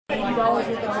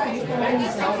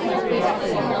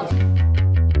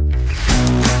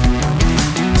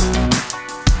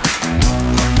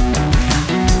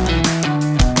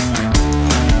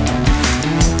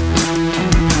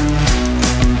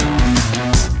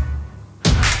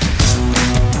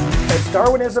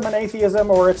Darwinism and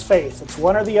atheism, or it's faith. It's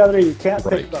one or the other. You can't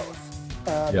pick both.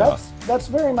 That's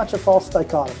very much a false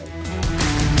dichotomy.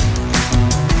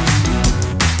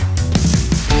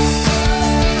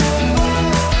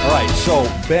 All right, so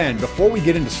Ben, before we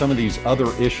get into some of these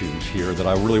other issues here that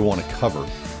I really want to cover,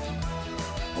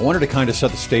 I wanted to kind of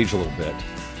set the stage a little bit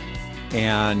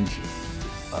and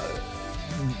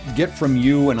get from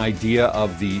you an idea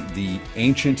of the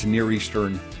ancient Near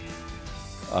Eastern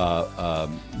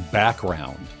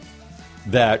background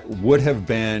that would have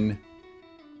been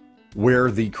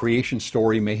where the creation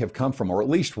story may have come from, or at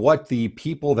least what the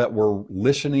people that were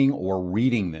listening or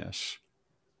reading this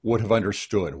would have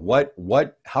understood.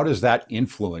 How does that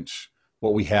influence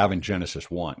what we have in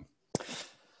Genesis 1?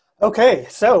 Okay,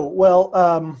 so,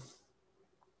 well,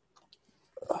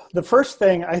 the first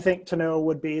thing I think to know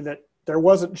would be that there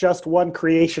wasn't just one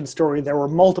creation story, there were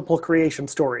multiple creation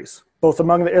stories, both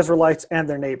among the Israelites and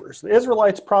their neighbors. The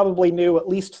Israelites probably knew at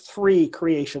least 3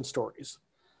 creation stories.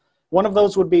 One of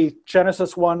those would be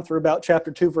Genesis 1 through about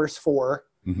chapter 2, verse 4.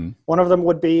 Mm-hmm. One of them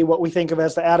would be what we think of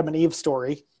as the Adam and Eve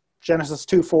story, Genesis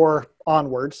 2:4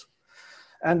 onwards.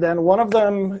 And then one of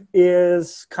them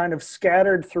is kind of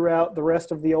scattered throughout the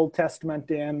rest of the Old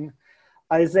Testament in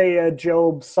Isaiah,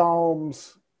 Job,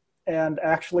 Psalms, and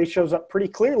actually shows up pretty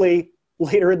clearly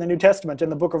later in the New Testament in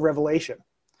the book of Revelation.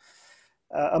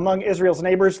 Among Israel's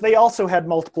neighbors, they also had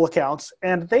multiple accounts,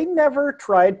 and they never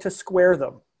tried to square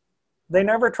them. They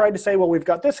never tried to say, well, we've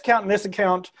got this account and this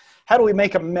account. How do we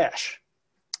make a mesh?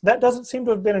 That doesn't seem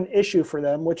to have been an issue for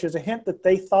them, which is a hint that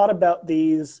they thought about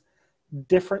these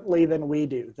differently than we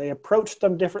do. They approached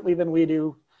them differently than we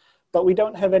do, but we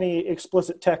don't have any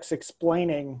explicit text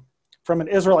explaining from an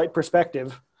Israelite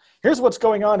perspective, here's what's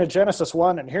going on in Genesis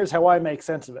 1, and here's how I make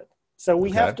sense of it. So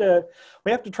we have to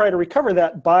try to recover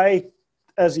that by,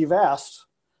 as you've asked,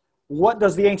 what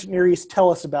does the ancient Near East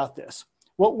tell us about this?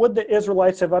 What would the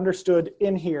Israelites have understood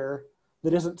in here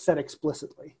that isn't said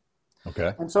explicitly?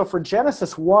 Okay. And so for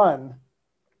Genesis 1,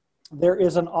 there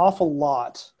is an awful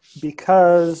lot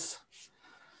because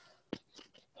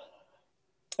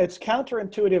it's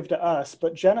counterintuitive to us,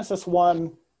 but Genesis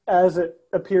 1, as it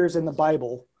appears in the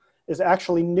Bible, is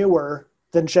actually newer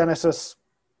than Genesis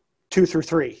 2 through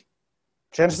 3.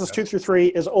 Genesis 2 through 3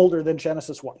 is older than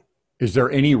Genesis 1. Is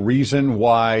there any reason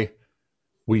why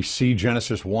we see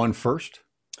Genesis 1 first?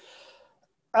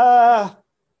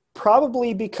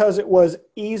 Probably because it was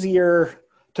easier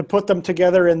to put them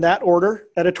together in that order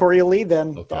editorially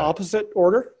than the opposite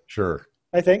order. Sure.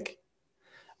 I think.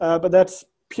 But that's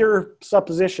pure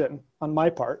supposition on my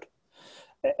part.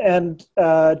 And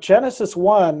Genesis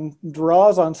 1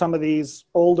 draws on some of these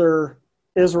older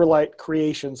Israelite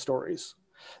creation stories.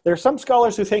 There are some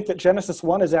scholars who think that Genesis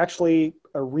 1 is actually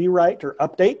a rewrite or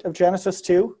update of Genesis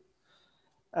 2.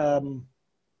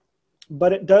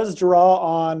 But it does draw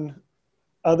on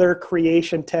other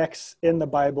creation texts in the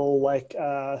Bible, like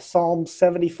Psalm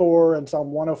 74 and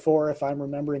Psalm 104, if I'm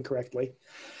remembering correctly.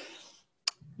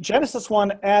 Genesis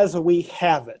 1 as we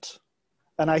have it.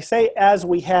 And I say as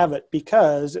we have it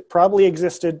because it probably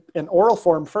existed in oral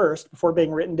form first before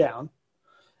being written down.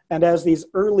 And as these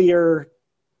earlier,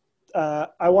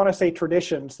 I want to say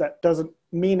traditions, that doesn't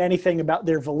mean anything about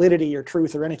their validity or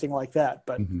truth or anything like that,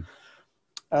 but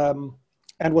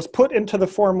and was put into the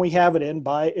form we have it in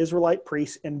by Israelite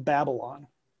priests in Babylon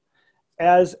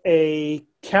as a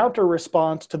counter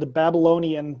response to the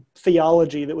Babylonian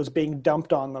theology that was being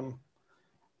dumped on them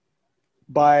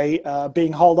by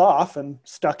being hauled off and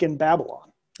stuck in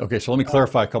Babylon. Okay, so let me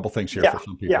clarify a couple things here for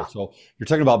some people. Yeah. So you're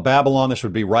talking about Babylon. This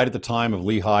would be right at the time of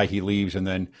Lehi. He leaves, and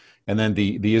then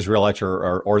the Israelites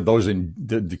or those in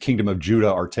the kingdom of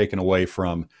Judah are taken away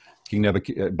from King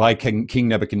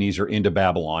Nebuchadnezzar into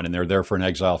Babylon, and they're there for an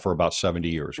exile for about 70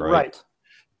 years, right? Right.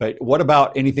 But what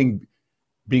about anything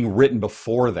being written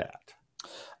before that?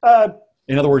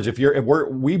 In other words,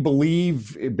 we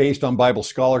believe, based on Bible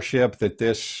scholarship, that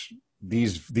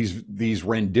these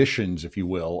renditions, if you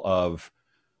will,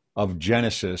 of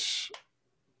Genesis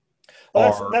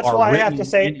that's why I have to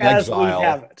say as we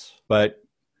have it. But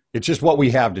it's just what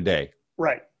we have today.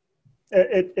 Right.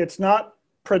 It's not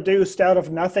produced out of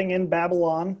nothing in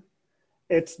Babylon.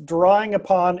 It's drawing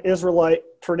upon Israelite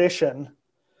tradition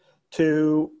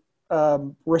to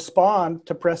respond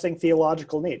to pressing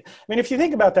theological need. I mean, if you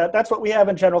think about that, that's what we have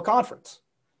in General Conference.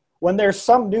 when there's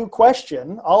some new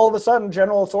question, all of a sudden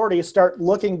general authorities start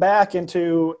looking back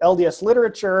into LDS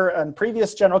literature and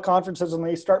previous general conferences, and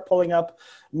they start pulling up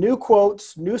new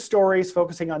quotes, new stories,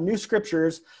 focusing on new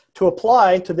scriptures to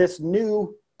apply to this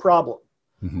new problem.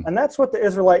 Mm-hmm. And that's what the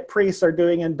Israelite priests are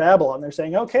doing in Babylon. They're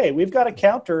saying, okay, we've got to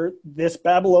counter this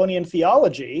Babylonian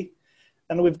theology,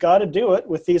 and we've got to do it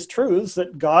with these truths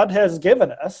that God has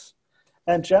given us.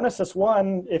 And Genesis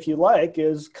 1, if you like,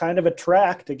 is kind of a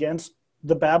tract against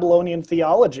the Babylonian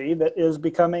theology that is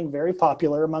becoming very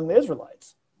popular among the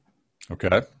Israelites.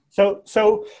 Okay.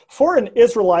 So for an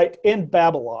Israelite in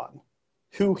Babylon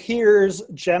who hears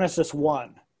Genesis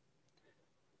 1,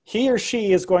 he or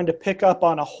she is going to pick up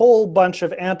on a whole bunch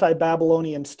of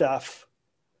anti-Babylonian stuff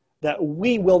that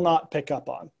we will not pick up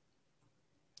on.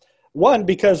 One,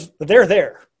 because they're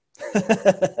there.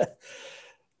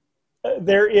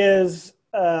 There is...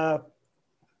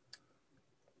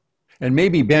 and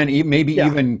maybe, Ben,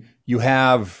 even you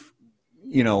have,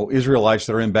 Israelites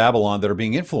that are in Babylon that are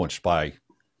being influenced by,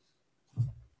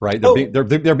 right?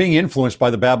 They're being influenced by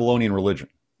the Babylonian religion.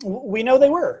 We know they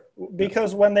were,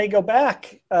 because when they go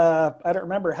back, I don't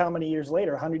remember how many years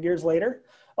later, 100 years later,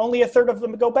 only a third of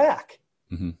them go back.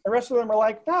 Mm-hmm. The rest of them are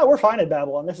like, no, we're fine in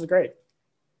Babylon. This is great.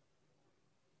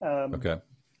 Okay.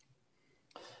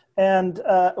 And,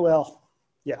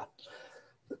 yeah.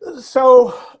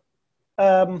 So...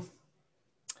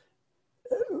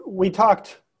 we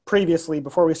talked previously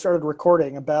before we started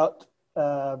recording about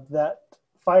that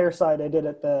fireside I did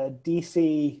at the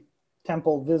DC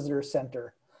Temple Visitor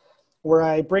Center, where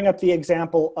I bring up the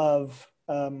example of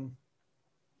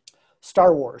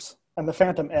Star Wars and the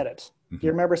Phantom Edit. Mm-hmm. Do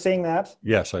you remember seeing that?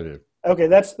 Yes, I do. Okay,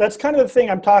 that's kind of the thing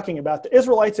I'm talking about. The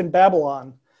Israelites in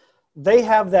Babylon, they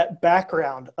have that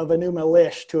background of Enuma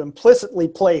Elish to implicitly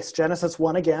place Genesis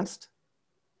 1 against.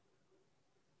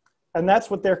 And that's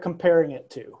what they're comparing it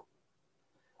to.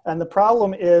 And the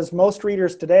problem is most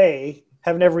readers today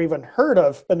have never even heard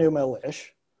of Enuma Elish,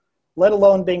 let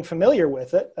alone being familiar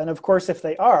with it. And of course, if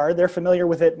they are, they're familiar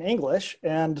with it in English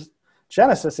and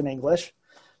Genesis in English.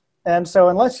 And so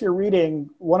unless you're reading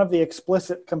one of the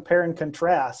explicit compare and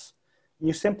contrasts,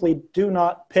 you simply do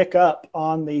not pick up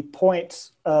on the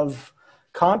points of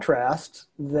contrast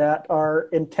that are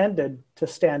intended to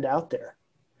stand out there.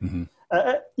 Mm-hmm.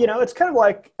 It's kind of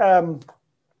like,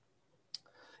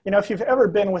 if you've ever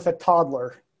been with a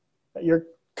toddler, you're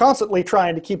constantly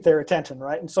trying to keep their attention,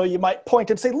 right? And so you might point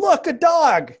and say, look, a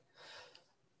dog.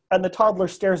 And the toddler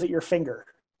stares at your finger.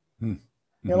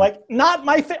 Mm-hmm. You're like, not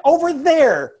my over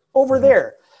there, over mm-hmm.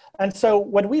 there. And so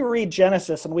when we read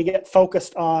Genesis and we get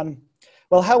focused on,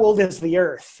 well, how old is the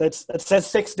earth? It says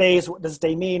 6 days. What does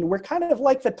day mean? We're kind of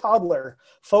like the toddler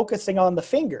focusing on the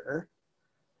finger,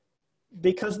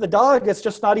 because the dog is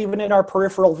just not even in our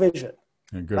peripheral vision.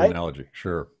 A good right? analogy,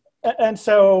 sure. And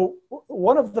so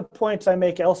one of the points I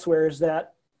make elsewhere is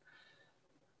that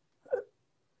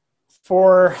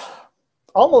for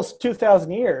almost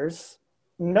 2,000 years,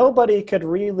 nobody could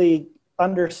really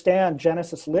understand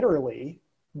Genesis literally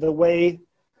the way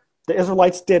the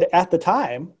Israelites did at the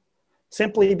time,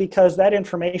 simply because that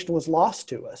information was lost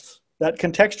to us. That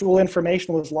contextual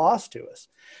information was lost to us.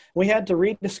 We had to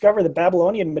rediscover the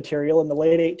Babylonian material in the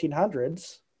late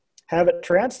 1800s, have it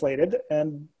translated,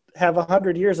 and have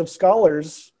 100 years of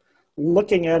scholars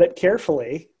looking at it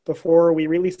carefully before we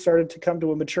really started to come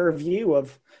to a mature view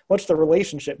of what's the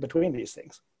relationship between these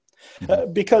things.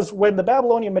 Mm-hmm. Because when the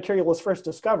Babylonian material was first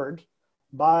discovered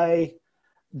by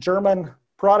German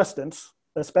Protestants,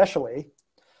 especially,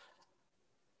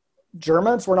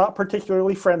 Germans were not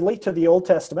particularly friendly to the Old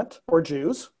Testament or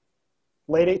Jews.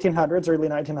 Late 1800s, early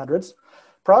 1900s.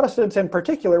 Protestants in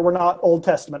particular were not Old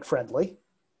Testament friendly.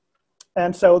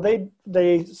 And so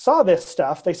they saw this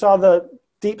stuff. They saw the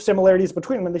deep similarities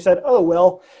between them, and they said, oh,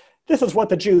 well, this is what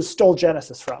the Jews stole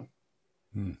Genesis from.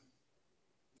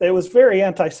 It was very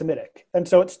anti-Semitic. And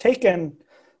so it's taken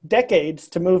decades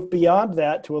to move beyond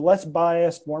that to a less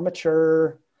biased, more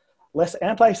mature, less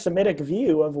anti-Semitic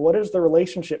view of what is the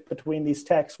relationship between these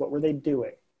texts, what were they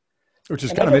doing. Which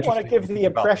is kind of interesting. I don't want to give the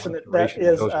impression that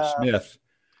is Smith,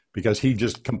 because he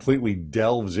just completely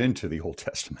delves into the Old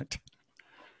Testament.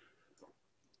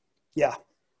 Yeah.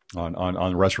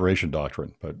 On restoration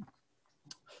doctrine, but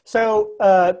so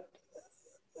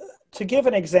to give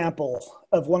an example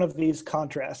of one of these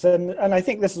contrasts, and I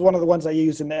think this is one of the ones I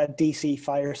use in that DC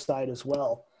Fireside as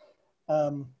well.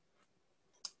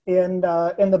 In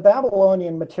the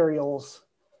Babylonian materials,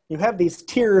 you have these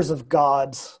tiers of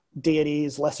gods,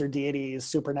 deities, lesser deities,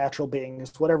 supernatural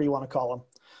beings, whatever you want to call them.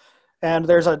 And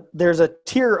there's a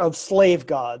tier of slave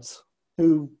gods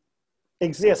who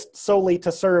exist solely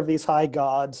to serve these high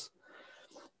gods.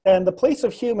 And the place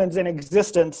of humans in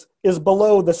existence is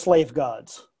below the slave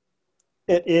gods.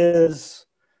 It is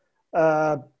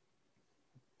what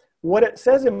it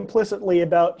says implicitly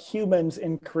about humans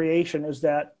in creation is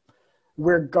that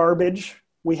we're garbage,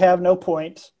 we have no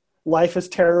point, life is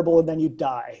terrible, and then you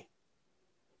die.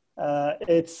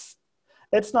 It's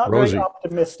not Rosie. very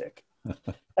optimistic.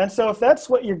 And so if that's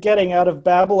what you're getting out of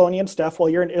Babylonian stuff while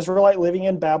you're an Israelite living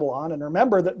in Babylon, and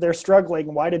remember that they're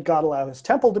struggling, why did God allow his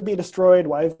temple to be destroyed?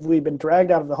 Why have we been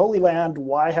dragged out of the Holy Land?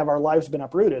 Why have our lives been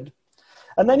uprooted?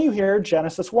 And then you hear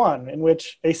Genesis 1, in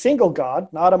which a single God,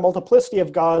 not a multiplicity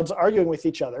of gods arguing with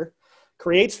each other,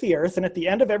 creates the earth, and at the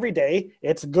end of every day,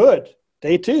 it's good.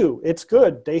 Day 2, it's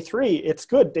good. Day 3, it's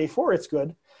good. Day 4, it's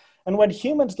good. And when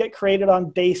humans get created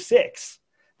on day 6,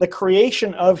 the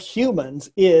creation of humans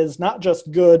is not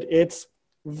just good, it's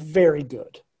very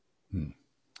good.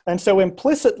 And so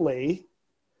implicitly,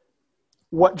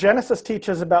 what Genesis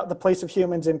teaches about the place of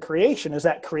humans in creation is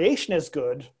that creation is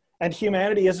good and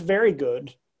humanity is very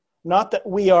good, not that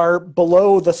we are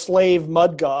below the slave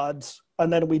mud gods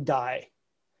and then we die.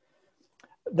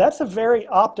 That's a very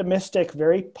optimistic,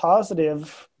 very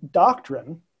positive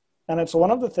doctrine, and it's one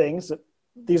of the things that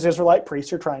these Israelite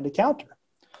priests are trying to counter.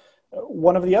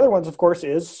 One of the other ones, of course,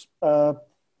 is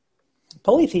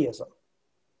polytheism.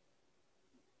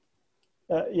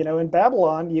 In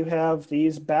Babylon, you have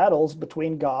these battles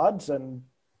between gods, and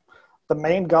the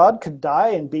main god could die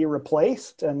and be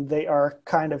replaced, and they are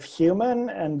kind of human,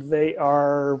 and they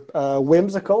are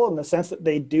whimsical in the sense that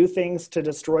they do things to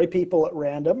destroy people at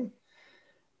random.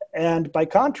 And by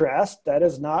contrast, that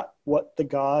is not what the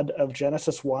God of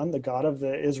Genesis 1, the God of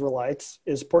the Israelites,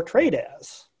 is portrayed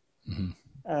as.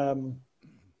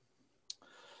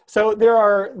 So there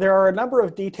are a number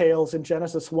of details in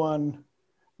Genesis 1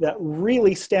 that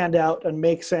really stand out and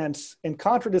make sense in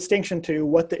contradistinction to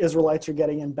what the Israelites are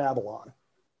getting in Babylon.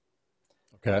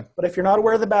 Okay. But if you're not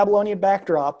aware of the Babylonian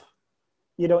backdrop,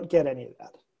 you don't get any of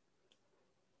that.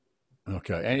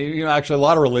 Okay. And actually a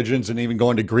lot of religions, and even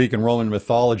going to Greek and Roman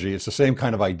mythology, it's the same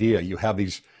kind of idea. You have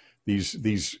these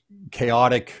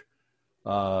chaotic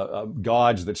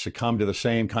gods that succumb to the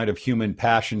same kind of human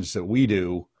passions that we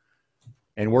do,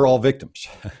 and we're all victims.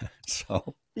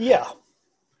 So yeah.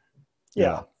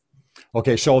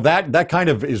 Okay, so that kind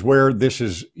of is where this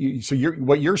is. So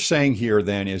what you're saying here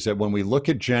then is that when we look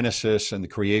at Genesis and the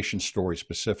creation story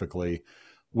specifically,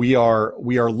 we are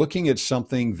looking at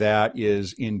something that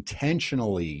is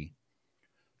intentionally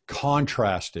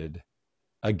contrasted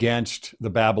against the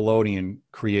Babylonian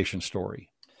creation story.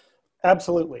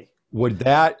 Absolutely.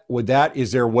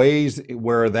 Is there ways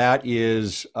where that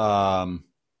is going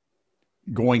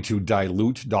to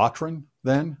dilute doctrine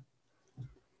then?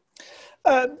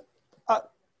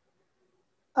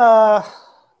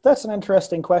 That's an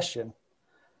interesting question.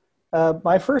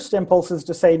 My first impulse is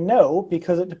to say no,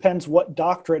 because it depends what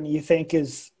doctrine you think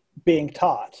is being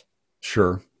taught.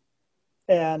 Sure.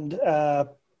 And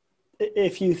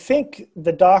if you think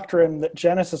the doctrine that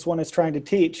Genesis 1 is trying to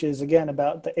teach is, again,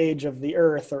 about the age of the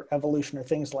earth or evolution or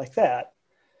things like that,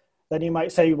 then you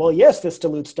might say, well, yes, this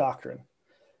dilutes doctrine.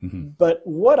 Mm-hmm. But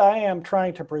what I am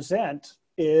trying to present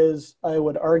is, I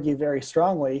would argue very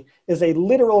strongly, is a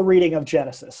literal reading of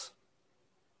Genesis.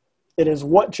 It is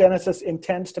what Genesis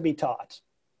intends to be taught.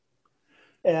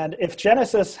 And if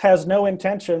Genesis has no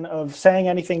intention of saying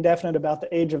anything definite about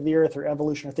the age of the earth or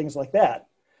evolution or things like that,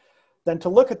 then to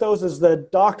look at those as the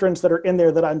doctrines that are in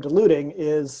there that I'm diluting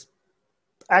is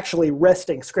actually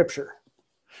wresting scripture.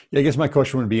 Yeah, I guess my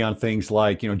question would be on things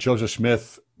like, Joseph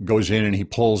Smith goes in and he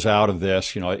pulls out of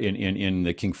this, in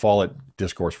the King Follett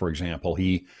discourse, for example,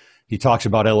 he talks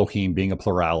about Elohim being a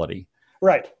plurality.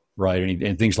 Right. Right.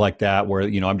 And things like that, where,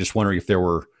 I'm just wondering if there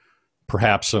were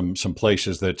perhaps some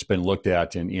places that's been looked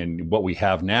at in what we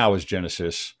have now as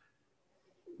Genesis,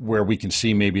 where we can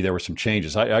see maybe there were some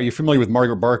changes. Are you familiar with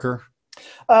Margaret Barker?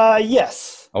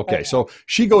 Yes. Okay. So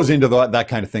she goes into that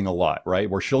kind of thing a lot, right?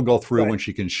 Where she'll go through when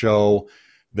she can show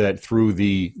that through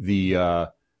the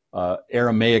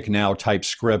Aramaic now type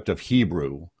script of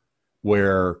Hebrew,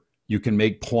 where you can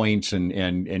make points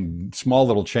and small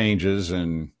little changes.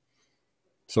 And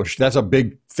so that's a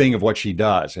big thing of what she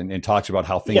does, and talks about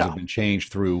how things have been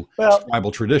changed through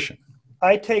scribal tradition.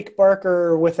 I take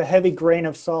Barker with a heavy grain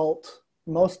of salt,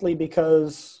 mostly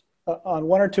because on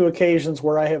one or two occasions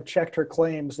where I have checked her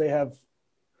claims,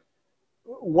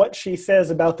 what she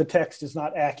says about the text is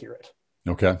not accurate.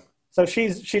 Okay. So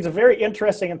she's a very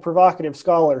interesting and provocative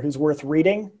scholar who's worth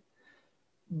reading.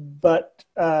 But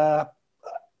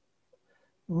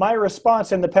my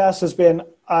response in the past has been,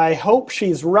 I hope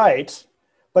she's right,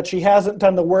 but she hasn't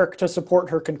done the work to support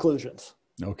her conclusions.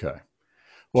 Okay.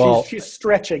 Well, she's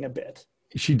stretching a bit.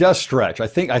 She does stretch. I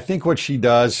think what she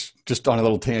does, just on a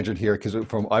little tangent here, because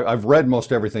I've read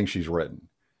most everything she's written,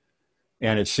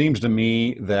 and it seems to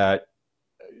me that,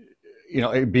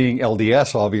 being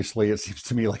LDS, obviously, it seems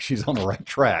to me like she's on the right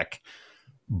track,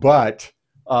 but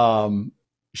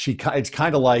it's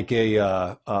kind of like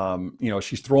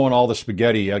she's throwing all the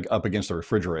spaghetti up against the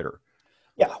refrigerator,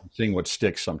 seeing what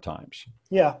sticks sometimes.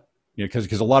 Yeah, because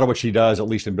a lot of what she does, at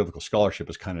least in biblical scholarship,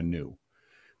 is kind of new,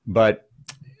 but.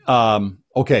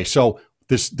 Okay, so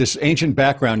this ancient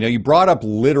background. Now, you brought up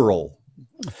literal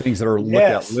things that are looked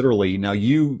at literally. Now,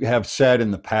 you have said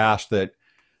in the past that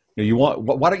you want.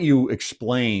 Why don't you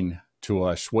explain to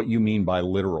us what you mean by a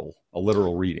literal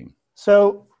reading?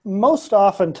 So most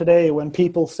often today, when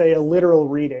people say a literal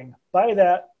reading, by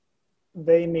that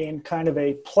they mean kind of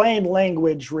a plain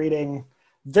language reading.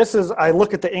 I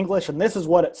look at the English and this is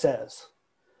what it says,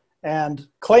 and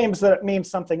claims that it means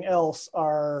something else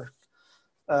are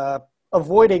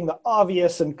avoiding the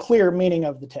obvious and clear meaning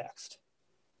of the text.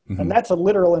 Mm-hmm. And that's a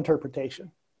literal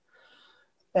interpretation.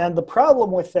 And the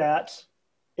problem with that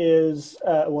is,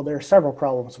 there are several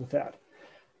problems with that.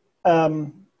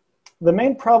 The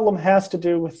main problem has to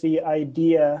do with the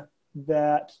idea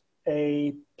that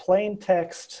a plain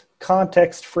text,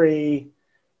 context-free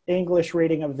English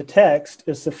reading of the text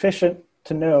is sufficient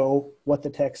to know what the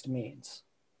text means,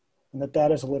 and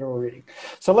that is a literal reading.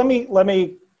 So let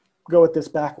me go at this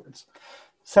backwards.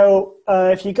 So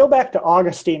if you go back to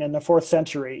Augustine in the 4th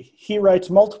century, he writes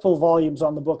multiple volumes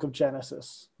on the book of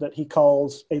Genesis that he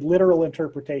calls a literal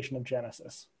interpretation of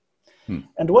Genesis.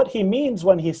 And what he means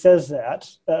when he says that,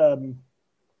 and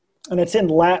it's in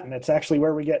Latin, it's actually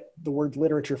where we get the word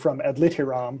literature from, ad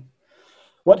literam.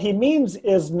 What he means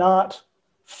is not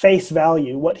face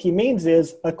value. What he means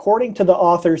is according to the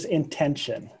author's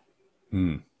intention.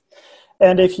 And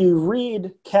if you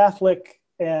read Catholic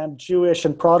and Jewish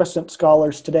and Protestant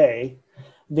scholars today,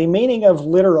 the meaning of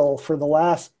literal for the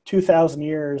last 2,000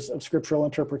 years of scriptural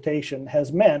interpretation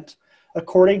has meant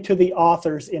according to the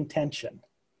author's intention.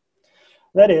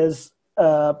 That is,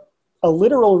 a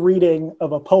literal reading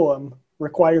of a poem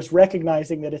requires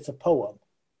recognizing that it's a poem.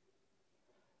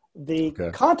 The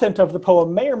content of the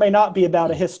poem may or may not be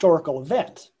about a historical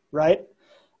event, right?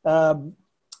 In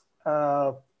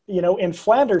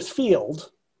Flanders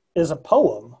Field is a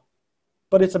poem,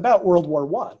 but it's about World War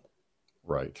I.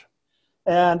 Right.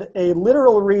 And a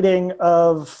literal reading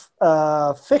of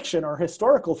fiction or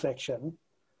historical fiction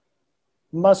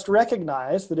must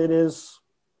recognize that it is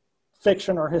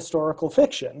fiction or historical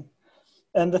fiction.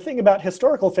 And the thing about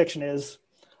historical fiction is,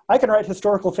 I can write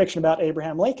historical fiction about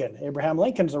Abraham Lincoln. Abraham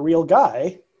Lincoln's a real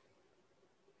guy.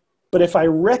 But if I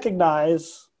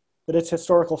recognize that it's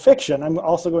historical fiction, I'm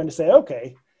also going to say,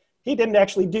 okay, he didn't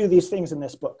actually do these things in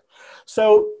this book.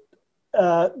 So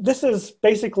this is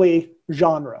basically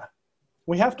genre.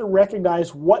 We have to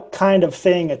recognize what kind of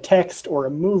thing a text or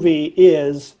a movie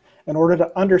is in order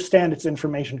to understand its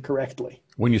information correctly.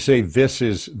 When you say this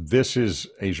is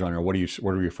a genre, what are you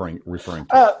referring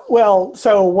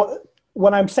to?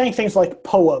 When I'm saying things like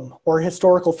poem or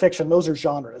historical fiction, those are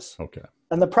genres. Okay.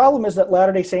 And the problem is that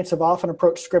Latter-day Saints have often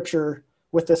approached Scripture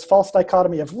with this false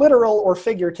dichotomy of literal or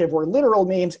figurative, where literal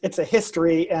means it's a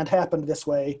history and happened this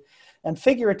way, and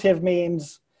figurative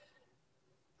means,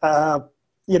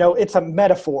 it's a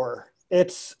metaphor,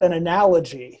 it's an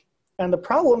analogy. And the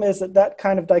problem is that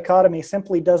kind of dichotomy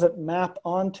simply doesn't map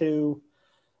onto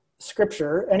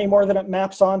Scripture any more than it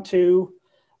maps onto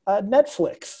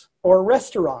Netflix or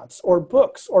restaurants or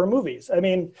books or movies. I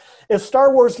mean, is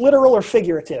Star Wars literal or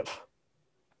figurative?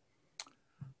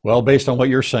 Well, based on what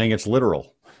you're saying, it's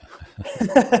literal.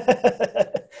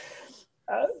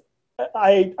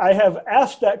 I have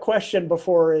asked that question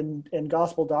before in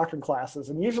gospel doctrine classes,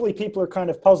 and usually people are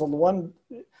kind of puzzled.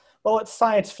 Well, it's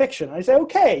science fiction. I say,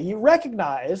 okay, you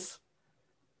recognize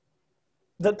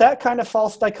that kind of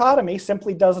false dichotomy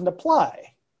simply doesn't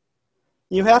apply.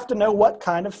 You have to know what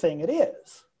kind of thing it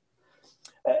is.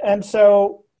 And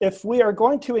so if we are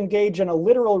going to engage in a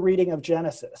literal reading of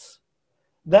Genesis,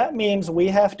 that means we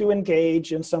have to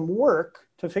engage in some work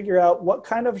to figure out what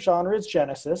kind of genre is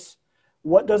Genesis,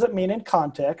 what does it mean in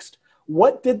context,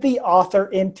 what did the author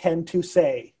intend to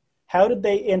say, how did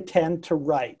they intend to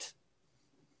write?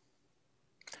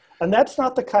 And that's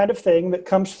not the kind of thing that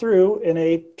comes through in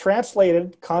a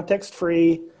translated,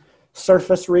 context-free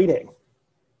surface reading.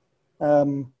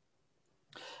 And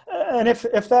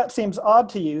if that seems odd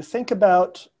to you, think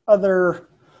about other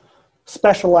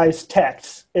specialized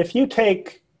texts. If you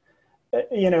take,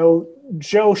 Joe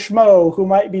Schmo, who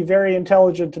might be very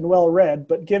intelligent and well-read,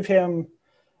 but give him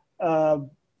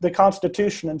the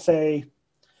Constitution and say,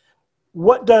 'Read the Constitution.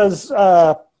 what does,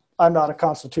 I'm not a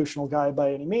constitutional guy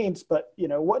by any means, but,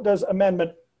 what does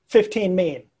Amendment 15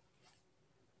 mean?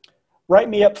 Write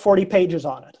me up 40 pages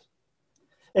on it.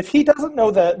 If he doesn't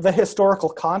know the historical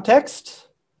context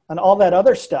and all that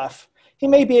other stuff, he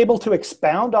may be able to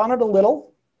expound on it a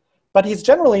little, but he's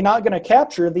generally not going to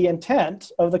capture the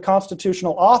intent of the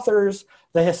constitutional authors,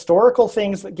 the historical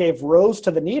things that gave rise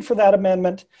to the need for that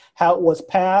amendment, how it was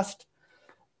passed.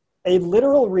 A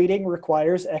literal reading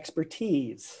requires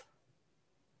expertise.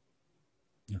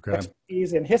 Okay.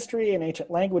 Expertise in history and ancient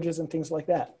languages and things like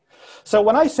that. So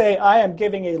when I say I am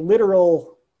giving a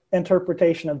literal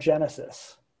interpretation of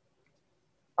Genesis,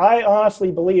 I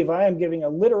honestly believe I am giving a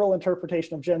literal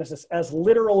interpretation of Genesis, as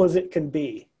literal as it can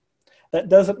be. That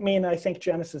doesn't mean I think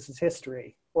Genesis is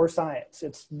history or science.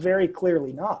 It's very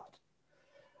clearly not.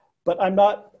 But I'm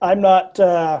not,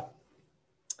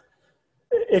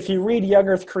 if you read young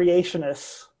earth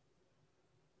creationists,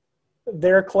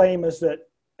 their claim is that,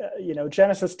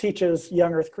 Genesis teaches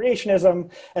young earth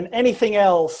creationism, and anything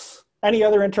else, any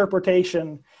other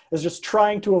interpretation, is just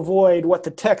trying to avoid what the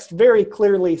text very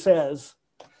clearly says.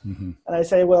 Mm-hmm. And I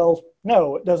say, well,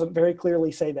 no, it doesn't very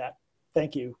clearly say that.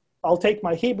 Thank you. I'll take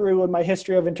my Hebrew and my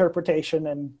history of interpretation,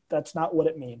 and that's not what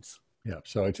it means. Yeah,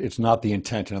 so it's not the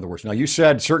intent, in other words. Now, you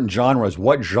said certain genres.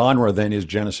 What genre, then, is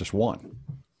Genesis 1?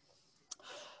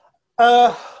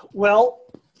 Well,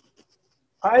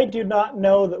 I do not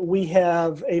know that we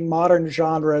have a modern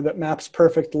genre that maps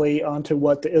perfectly onto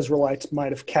what the Israelites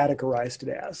might have categorized it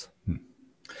as.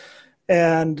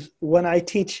 And when I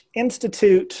teach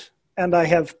Institute and I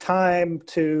have time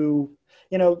to,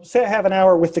 say I have an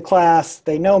hour with the class,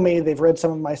 they know me, they've read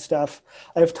some of my stuff,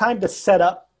 I have time to set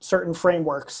up certain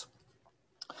frameworks.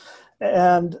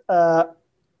 And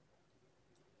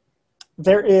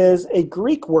there is a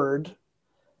Greek word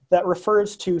that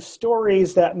refers to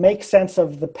stories that make sense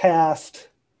of the past.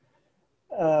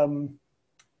 Not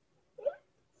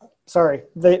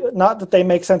that they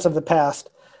make sense of the past.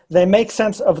 They make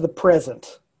sense of the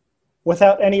present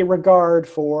without any regard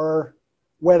for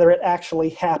whether it actually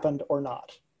happened or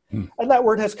not. And that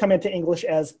word has come into English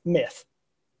as myth.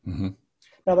 Mm-hmm.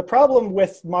 Now, the problem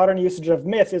with modern usage of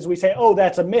myth is we say, oh,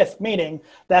 that's a myth, meaning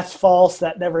that's false,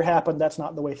 that never happened, that's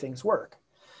not the way things work.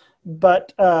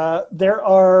 But there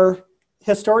are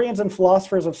historians and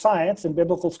philosophers of science and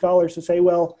biblical scholars who say,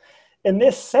 well, in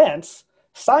this sense,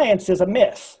 science is a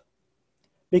myth.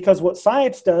 Because what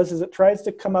science does is it tries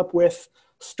to come up with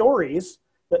stories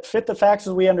that fit the facts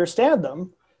as we understand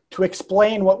them to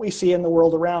explain what we see in the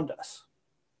world around us.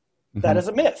 Mm-hmm. That is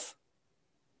a myth.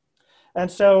 And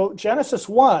so Genesis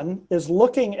 1 is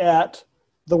looking at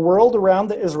the world around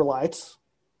the Israelites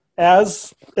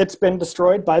as it's been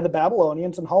destroyed by the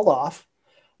Babylonians and hauled off.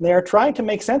 And they are trying to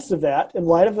make sense of that in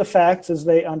light of the facts as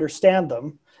they understand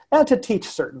them and to teach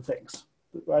certain things.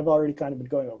 I've already kind of been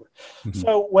going over. Mm-hmm.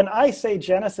 So when I say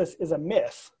Genesis is a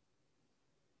myth,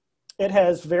 it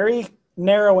has very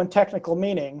narrow and technical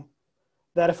meaning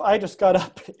that if I just got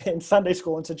up in Sunday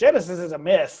school and said Genesis is a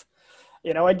myth,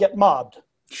 I'd get mobbed.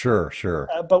 Sure.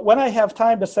 But when I have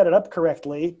time to set it up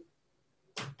correctly,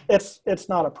 it's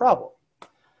not a problem.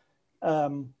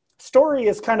 Story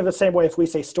is kind of the same way if we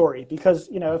say story, because,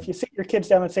 if you sit your kids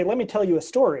down and say, let me tell you a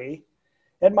story,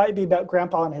 it might be about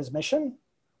Grandpa and his mission,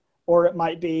 or it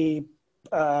might be,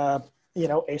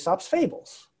 Aesop's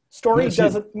fables. Story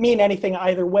doesn't mean anything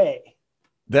either way.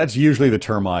 That's usually the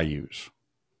term I use.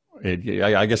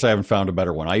 I guess I haven't found a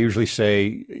better one. I usually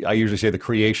say the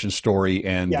creation story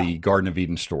and the Garden of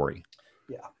Eden story.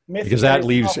 Yeah. Because that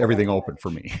leaves everything open for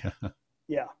me.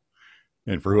 Yeah.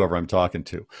 And for whoever I'm talking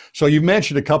to. So you've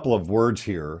mentioned a couple of words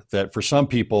here that for some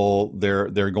people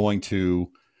they're going to,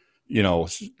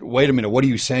 wait a minute, what are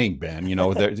you saying,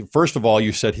 Ben? First of all,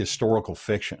 you said historical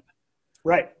fiction.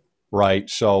 Right. Right.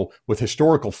 So with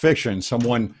historical fiction,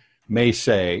 someone may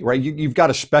say, right, you've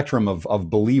got a spectrum of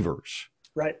believers.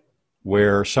 Right.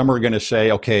 Where some are going to say,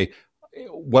 okay,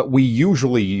 what we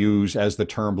usually use as the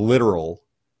term literal,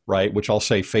 right, which I'll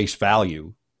say face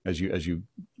value, as you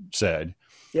said.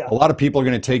 Yeah. A lot of people are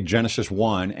going to take Genesis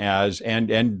 1 as and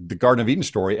the Garden of Eden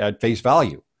story at face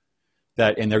value.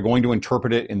 And they're going to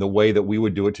interpret it in the way that we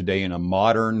would do it today in a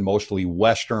modern, mostly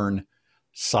Western,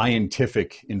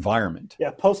 scientific environment.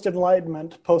 Yeah,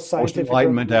 post-Enlightenment, post-scientific.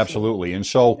 Post-Enlightenment, absolutely. And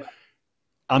so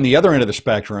on the other end of the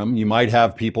spectrum, you might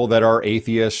have people that are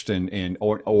atheists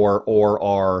or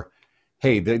are,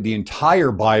 hey, the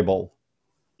entire Bible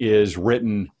is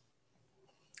written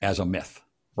as a myth,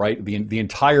 right? The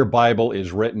entire Bible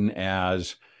is written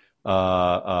as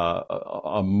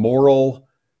a moral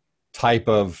type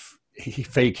of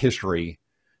fake history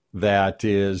that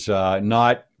is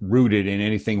not rooted in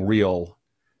anything real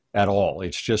at all.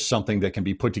 It's just something that can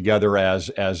be put together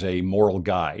as a moral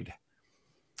guide,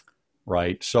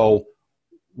 right? So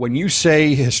when you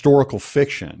say historical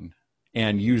fiction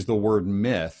and use the word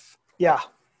myth, yeah,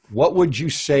 what would you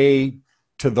say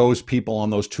to those people on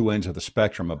those two ends of the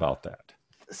spectrum about that?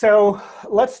 So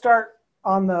let's start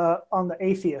on the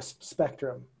atheist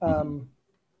spectrum.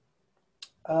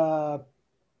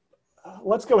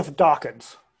 Let's go with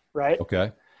Dawkins, right?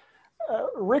 Okay.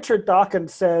 Richard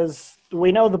Dawkins says,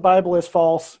 we know the Bible is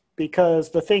false because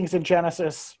the things in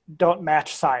Genesis don't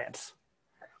match science.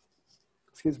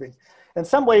 Excuse me. In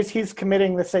some ways, he's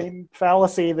committing the same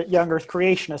fallacy that young earth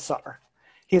creationists are.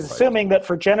 He's assuming that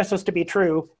for Genesis to be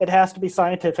true, it has to be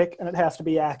scientific and it has to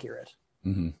be accurate.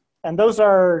 Mm-hmm. And those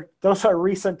are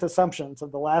recent assumptions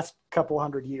of the last couple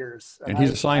hundred years. And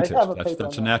he's a scientist.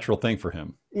 That's a natural thing for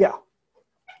him. Yeah.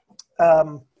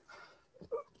 On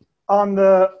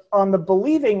the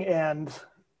believing end,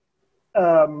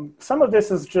 some of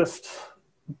this is just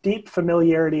deep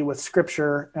familiarity with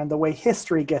Scripture and the way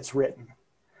history gets written.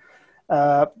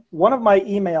 One of my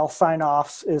email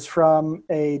sign-offs is from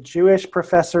a Jewish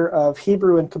professor of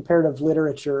Hebrew and comparative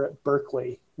literature at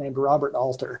Berkeley named Robert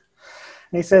Alter.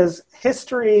 And he says,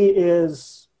 history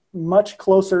is much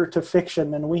closer to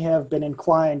fiction than we have been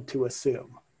inclined to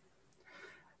assume.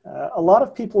 A lot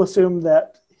of people assume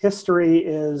that history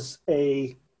is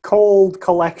a cold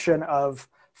collection of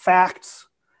facts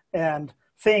and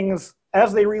things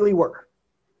as they really were.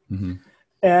 Mm-hmm.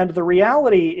 And the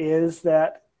reality is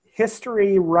that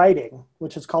history writing,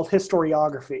 which is called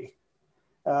historiography,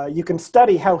 you can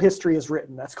study how history is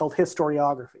written. That's called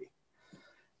historiography.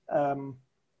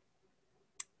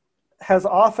 Has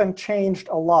often changed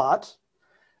a lot,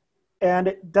 and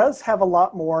it does have a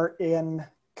lot more in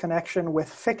connection with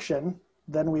fiction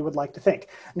than we would like to think.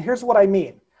 And here's what I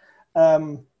mean.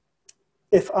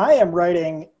 If I am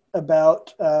writing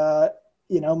about,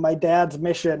 my dad's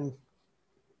mission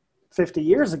 50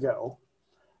 years ago,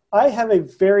 I have a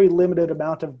very limited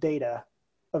amount of data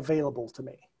available to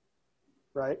me,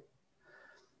 right?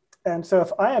 And so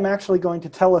if I am actually going to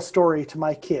tell a story to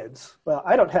my kids, well,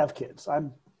 I don't have kids.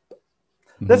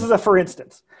 This is a for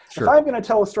instance. Sure. If I'm going to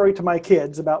tell a story to my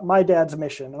kids about my dad's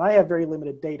mission, and I have very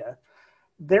limited data,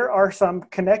 there are some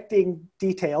connecting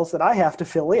details that I have to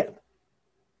fill in.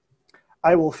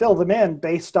 I will fill them in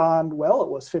based on, well, it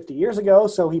was 50 years ago,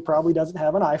 so he probably doesn't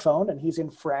have an iPhone, and he's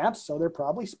in France, so they're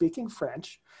probably speaking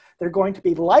French. They're going to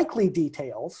be likely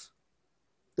details.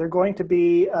 They're going to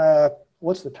be,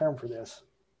 what's the term for this?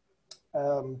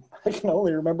 I can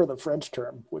only remember the French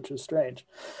term, which is strange.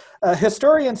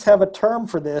 Historians have a term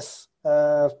for this,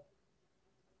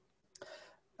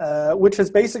 which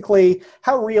is basically,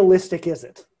 how realistic is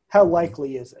it? How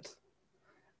likely is it?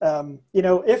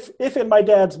 If in my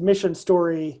dad's mission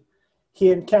story,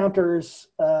 he encounters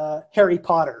Harry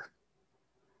Potter,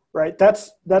 right?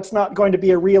 That's not going to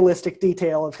be a realistic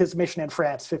detail of his mission in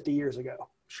France 50 years ago.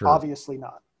 Sure. Obviously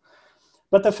not.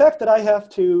 But the fact that I have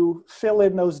to fill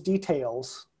in those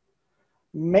details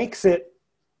makes it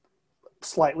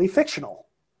slightly fictional,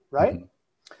 right?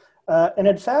 Mm-hmm. And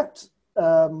in fact,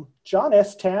 John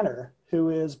S. Tanner, who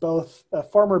is both a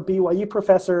former BYU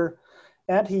professor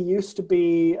and he used to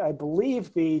be, I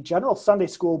believe, the General Sunday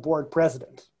School Board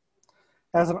president,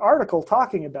 has an article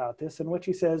talking about this in which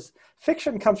he says,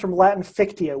 fiction comes from Latin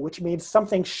fictio, which means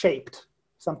something shaped,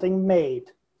 something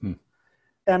made.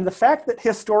 And the fact that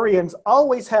historians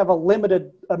always have a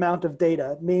limited amount of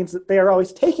data means that they are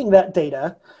always taking that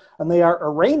data and they are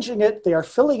arranging it, they are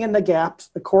filling in the gaps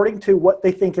according to what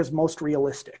they think is most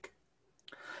realistic.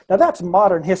 Now that's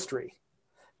modern history.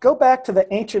 Go back to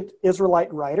the ancient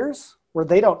Israelite writers where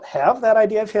they don't have that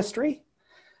idea of history,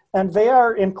 and they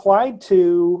are inclined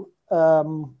to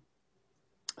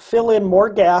fill in more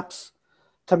gaps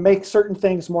to make certain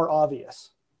things more obvious.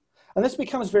 And this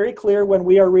becomes very clear when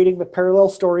we are reading the parallel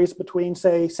stories between,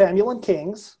 say, Samuel and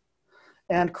Kings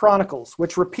and Chronicles,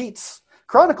 which repeats.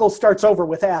 Chronicles starts over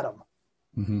with Adam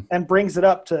and brings it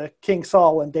up to King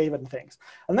Saul and David and things.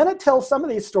 And then it tells some of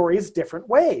these stories different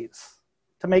ways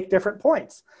to make different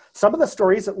points. Some of the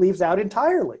stories it leaves out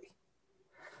entirely.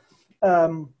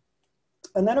 And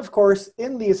then, of course,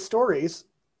 in these stories,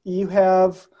 you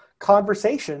have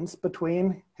conversations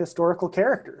between historical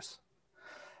characters.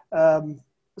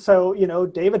 So,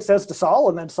 David says to Saul,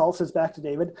 and then Saul says back to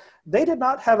David, they did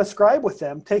not have a scribe with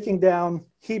them taking down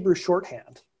Hebrew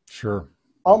shorthand. Sure.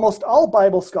 Almost all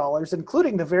Bible scholars,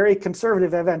 including the very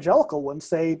conservative evangelical ones,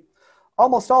 say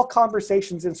almost all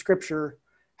conversations in Scripture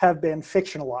have been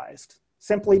fictionalized,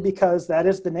 simply because that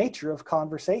is the nature of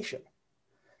conversation.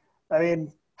 I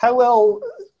mean, how well,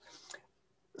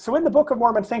 So in the Book of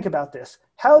Mormon, think about this.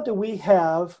 How do we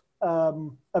have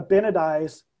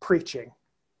Abinadi's preaching,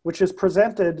 which is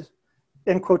presented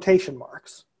in quotation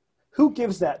marks? Who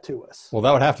gives that to us? Well,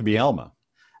 that would have to be Alma.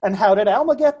 And how did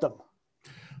Alma get them?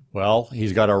 Well,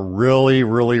 he's got a really,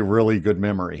 really, really good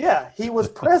memory. Yeah, he was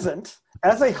present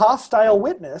as a hostile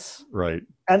witness. Right.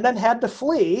 And then had to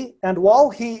flee. And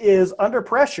while he is under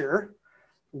pressure,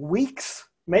 weeks,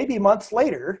 maybe months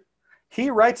later, he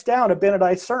writes down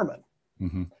Abinadi's sermon.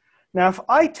 Mm-hmm. Now, if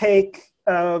I take,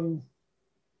 I'm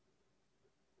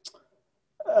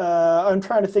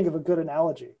trying to think of a good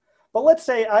analogy, but let's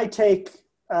say I take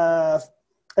a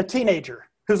teenager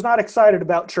who's not excited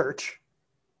about church,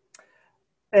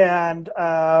 and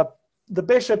the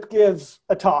bishop gives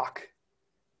a talk.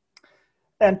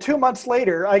 And 2 months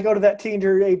later, I go to that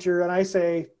teenager and I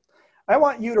say, I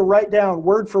want you to write down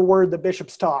word for word the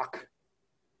bishop's talk.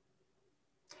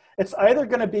 It's either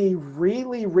going to be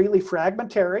really, really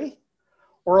fragmentary,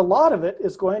 or a lot of it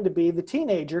is going to be the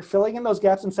teenager filling in those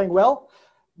gaps and saying, well,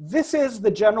 this is the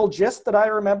general gist that I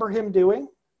remember him doing,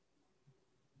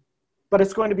 but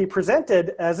it's going to be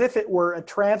presented as if it were a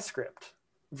transcript,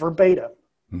 verbatim.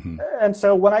 Mm-hmm. And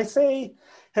so when I say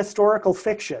historical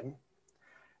fiction,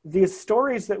 these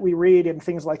stories that we read in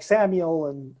things like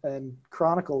Samuel and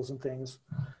Chronicles and things,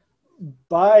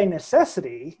 by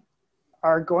necessity,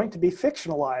 are going to be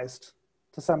fictionalized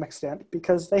to some extent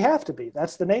because they have to be.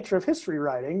 That's the nature of history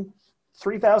writing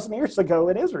 3,000 years ago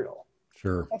in Israel.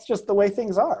 Sure. That's just the way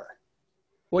things are.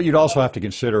 Well, you'd also have to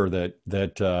consider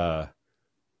that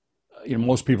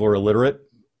most people are illiterate,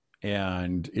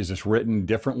 and is this written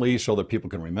differently so that people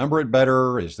can remember it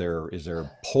better? Is there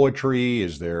poetry?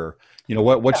 Is there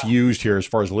what's used here as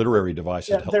far as literary devices?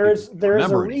 Yeah, there is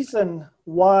a reason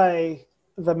why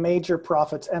the major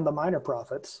prophets and the minor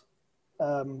prophets,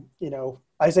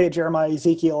 Isaiah, Jeremiah,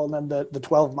 Ezekiel, and then the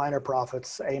 12 minor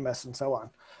prophets, Amos, and so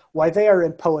on, why they are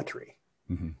in poetry.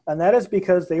 Mm-hmm. And that is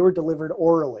because they were delivered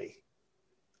orally.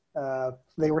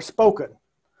 They were spoken,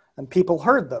 and people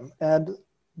heard them. And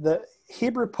the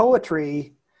Hebrew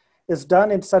poetry is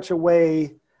done in such a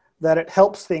way that it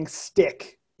helps things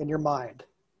stick in your mind.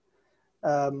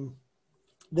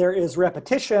 There is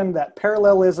repetition, that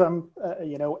parallelism,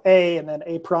 A and then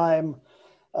A prime.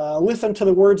 Listen to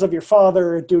the words of your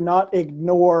father. Do not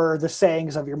ignore the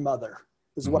sayings of your mother,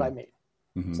 is mm-hmm. what I mean.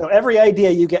 Mm-hmm. So every idea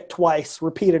you get twice,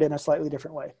 repeated in a slightly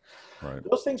different way. Right.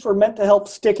 Those things were meant to help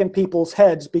stick in people's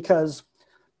heads because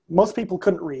most people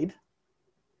couldn't read.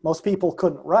 Most people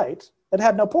couldn't write. It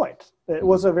had no point. It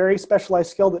was a very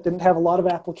specialized skill that didn't have a lot of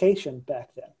application back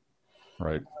then.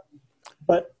 Right.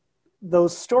 But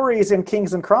those stories in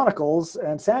Kings and Chronicles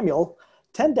and Samuel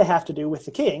tend to have to do with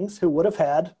the kings who would have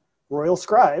had royal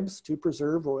scribes to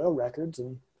preserve royal records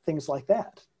and things like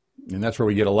that. And that's where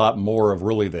we get a lot more of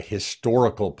really the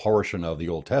historical portion of the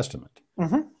Old Testament,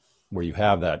 mm-hmm. where you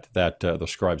have the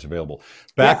scribes available.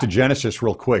 Back to Genesis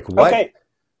real quick.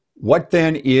 What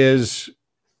then is,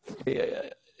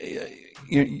 if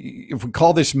we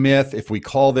call this myth, if we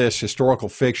call this historical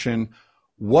fiction,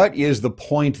 what is the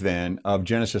point then of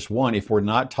Genesis 1 if we're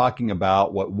not talking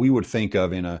about what we would think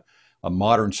of in a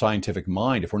modern scientific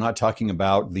mind, if we're not talking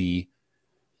about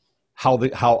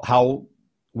how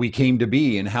we came to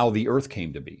be and how the earth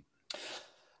came to be?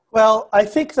 Well, I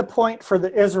think the point for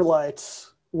the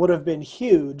Israelites would have been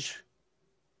huge,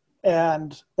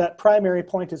 and that primary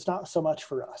point is not so much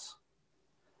for us.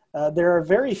 There are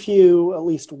very few, at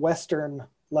least Western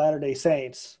Latter-day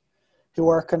Saints, who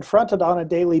are confronted on a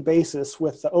daily basis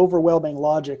with the overwhelming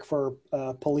logic for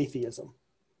polytheism.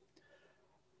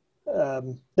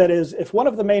 That is, if one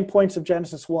of the main points of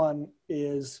Genesis 1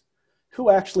 is who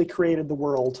actually created the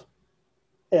world,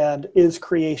 and is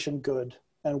creation good,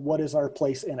 and what is our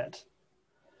place in it?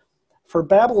 For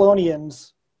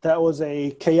Babylonians, that was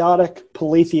a chaotic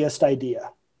polytheist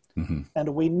idea. Mm-hmm.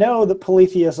 And we know that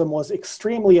polytheism was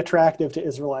extremely attractive to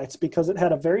Israelites because it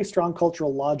had a very strong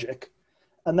cultural logic,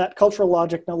 and that cultural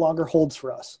logic no longer holds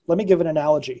for us. Let me give an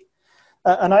analogy.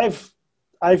 And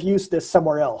I've used this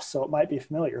somewhere else, so it might be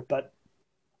familiar, but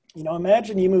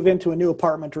imagine you move into a new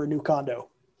apartment or a new condo,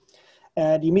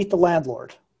 and you meet the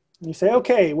landlord. And you say,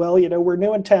 okay, well, we're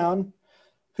new in town.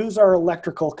 Who's our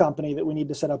electrical company that we need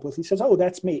to set up with? He says, oh,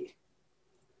 that's me.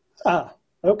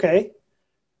 Okay.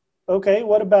 Okay,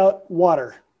 what about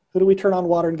water? Who do we turn on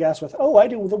water and gas with? Oh, I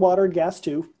do the water and gas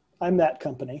too. I'm that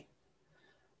company.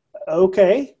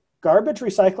 Okay, garbage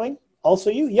recycling, also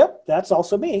you? Yep, that's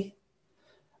also me.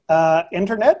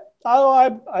 Internet?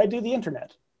 Oh, I do the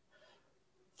internet.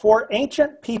 For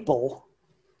ancient people,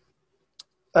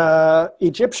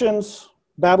 Egyptians,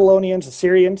 Babylonians,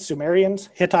 Assyrians, Sumerians,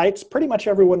 Hittites, pretty much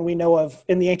everyone we know of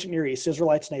in the ancient Near East,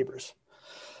 Israelites' neighbors.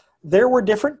 There were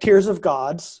different tiers of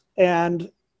gods,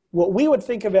 and what we would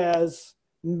think of as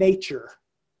nature.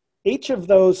 Each of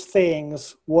those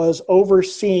things was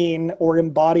overseen or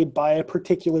embodied by a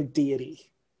particular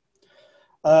deity.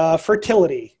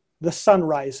 Fertility, the sun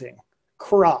rising,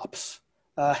 crops,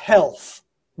 health,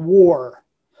 war.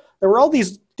 There were all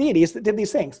these deities that did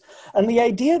these things. And the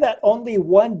idea that only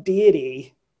one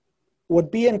deity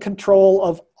would be in control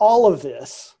of all of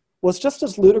this was just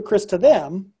as ludicrous to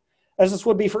them as this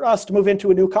would be for us to move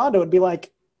into a new condo and be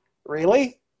like,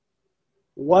 really?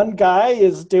 One guy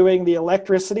is doing the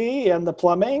electricity and the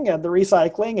plumbing and the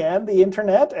recycling and the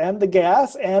internet and the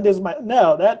gas and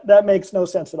no, that makes no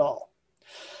sense at all.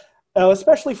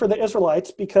 Especially for the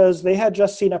Israelites, because they had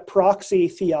just seen a proxy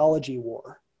theology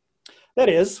war. That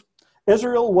is,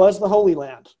 Israel was the Holy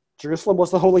Land. Jerusalem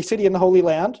was the holy city in the Holy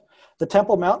Land. The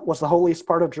Temple Mount was the holiest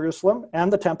part of Jerusalem,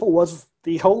 and the temple was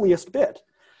the holiest bit.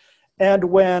 And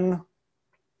when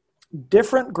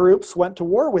different groups went to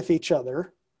war with each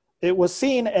other, it was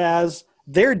seen as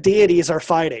their deities are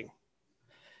fighting.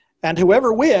 And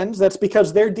whoever wins, that's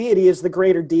because their deity is the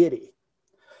greater deity.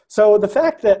 So the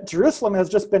fact that Jerusalem has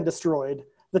just been destroyed,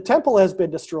 the temple has been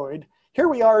destroyed, here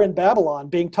we are in Babylon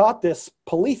being taught this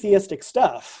polytheistic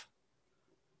stuff.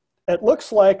 It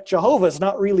looks like Jehovah's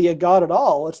not really a god at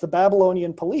all. It's the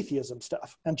Babylonian polytheism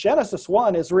stuff. And Genesis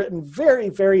 1 is written very,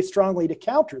 very strongly to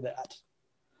counter that.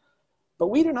 But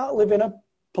we do not live in a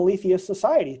polytheist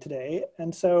society today,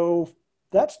 and so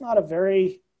that's not a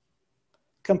very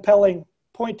compelling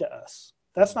point to us.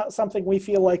 That's not something we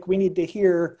feel like we need to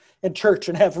hear in church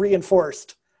and have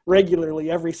reinforced regularly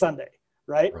every Sunday,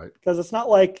 right? Because it's not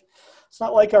like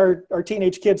our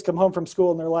teenage kids come home from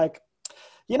school and they're like,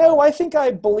 you know, I think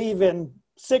I believe in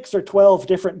 6 or 12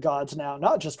 different gods now,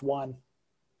 not just one.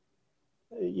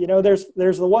 You know, there's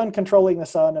the one controlling the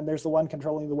sun and there's the one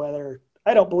controlling the weather.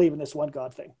 I don't believe in this one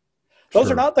God thing. Those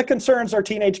are not the concerns our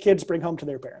teenage kids bring home to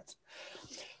their parents.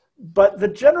 But the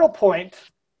general point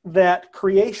that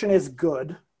creation is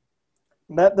good,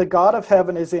 that the God of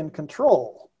heaven is in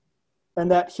control,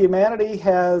 and that humanity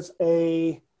has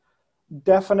a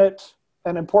definite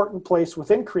and important place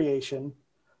within creation,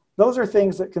 those are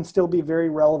things that can still be very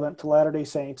relevant to Latter-day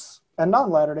Saints and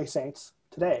non-Latter-day Saints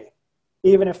today,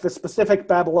 even if the specific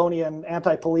Babylonian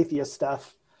anti-polytheist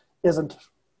stuff isn't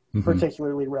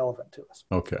particularly relevant to us.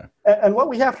 Okay. And what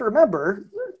we have to remember,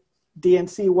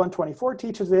 DNC 124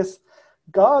 teaches this,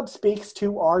 God speaks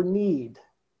to our need.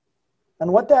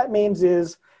 And what that means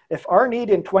is, if our need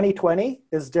in 2020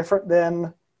 is different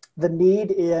than the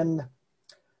need in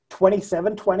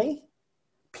 2720,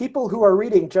 people who are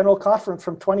reading General Conference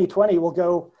from 2020 will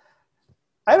go,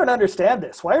 I don't understand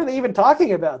this. Why are they even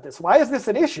talking about this? Why is this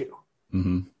an issue?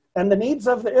 And the needs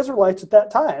of the Israelites at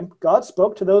that time, God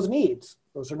spoke to those needs.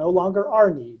 Those are no longer our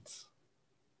needs.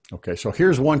 Okay, so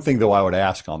here's one thing, though, I would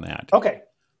ask on that. Okay.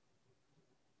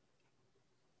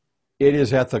 It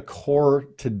is at the core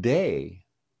today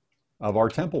of our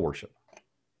temple worship.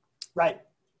 Right.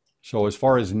 So as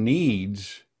far as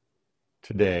needs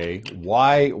today,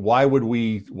 why would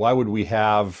we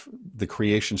have the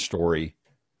creation story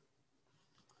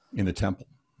in the temple?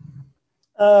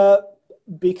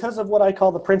 Because of what I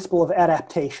call the principle of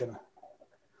adaptation.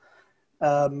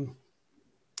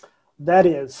 That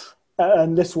is,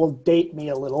 and this will date me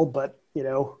a little, but, you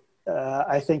know,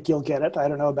 I think you'll get it. I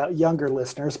don't know about younger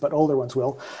listeners, but older ones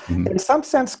will. In some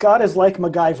sense, God is like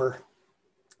MacGyver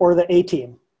or the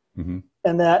A-Team,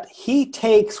 and that he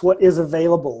takes what is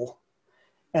available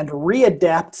and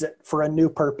readapts it for a new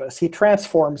purpose. He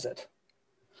transforms it.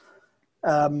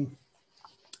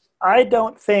 I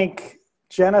don't think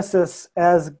Genesis,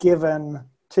 as given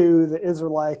to the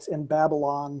Israelites in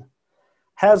Babylon,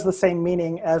 has the same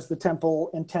meaning as the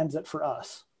temple intends it for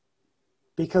us,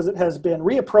 because it has been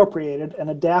reappropriated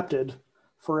and adapted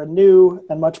for a new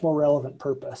and much more relevant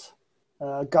purpose.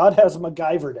 God has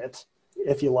MacGyvered it,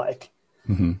 if you like,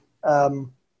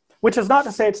 which is not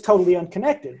to say it's totally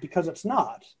unconnected, because it's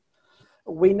not.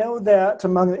 We know that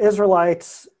among the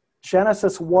Israelites,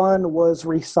 Genesis 1 was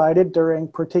recited during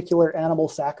particular animal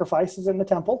sacrifices in the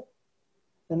temple,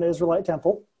 in the Israelite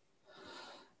temple.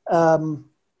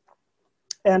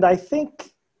 And I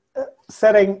think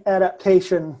setting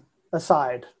adaptation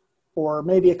aside, or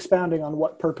maybe expounding on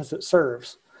what purpose it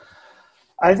serves,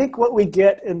 I think what we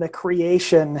get in the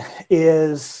creation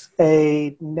is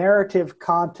a narrative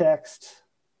context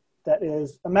that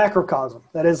is a macrocosm.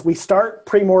 That is, we start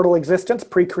premortal existence,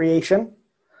 pre-creation,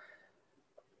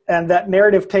 and that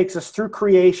narrative takes us through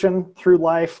creation, through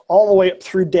life, all the way up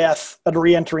through death and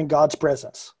re-entering God's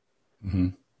presence. Mm-hmm.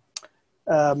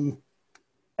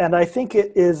 And I think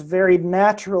it is very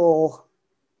natural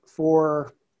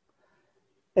for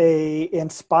a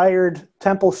inspired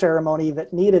temple ceremony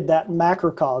that needed that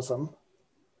macrocosm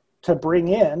to bring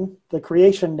in the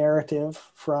creation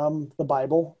narrative from the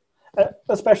Bible,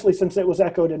 especially since it was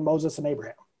echoed in Moses and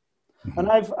Abraham. Mm-hmm.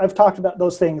 And I've talked about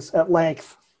those things at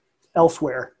length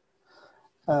elsewhere.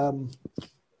 But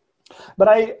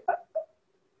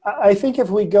I think if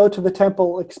we go to the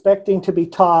temple expecting to be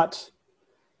taught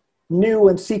new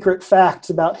and secret facts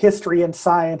about history and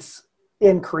science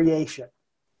in creation,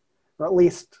 or at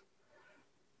least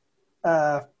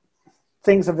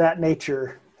things of that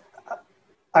nature,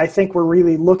 I think we're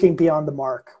really looking beyond the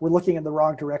mark. We're looking in the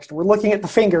wrong direction. We're looking at the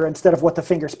finger instead of what the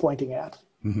finger's pointing at.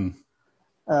 Mm-hmm.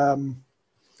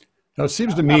 Now, it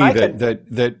seems to me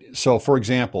that so, for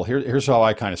example, here's how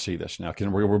I kind of see this now.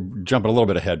 We're jumping a little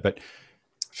bit ahead, but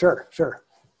sure.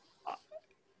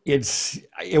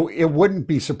 It wouldn't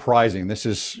be surprising. This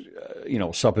is,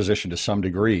 supposition to some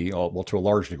degree, well, to a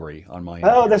large degree on my end.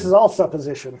 Oh, this is all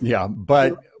supposition. Yeah,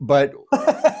 but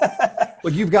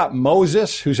look, you've got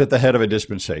Moses, who's at the head of a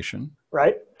dispensation.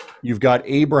 Right. You've got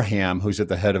Abraham, who's at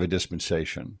the head of a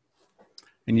dispensation.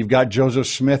 And you've got Joseph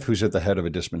Smith, who's at the head of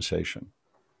a dispensation.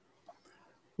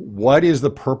 What is the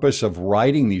purpose of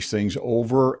writing these things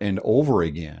over and over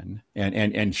again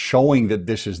and showing that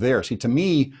this is there? See, to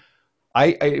me,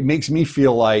 it makes me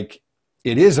feel like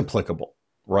it is applicable,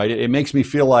 right? It makes me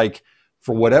feel like,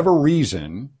 for whatever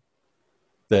reason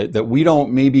that we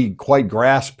don't maybe quite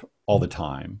grasp all the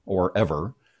time or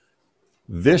ever,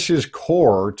 this is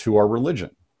core to our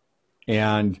religion.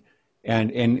 And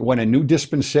when a new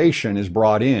dispensation is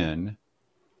brought in,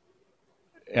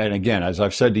 and again, as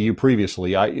I've said to you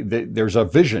previously, there's a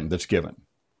vision that's given.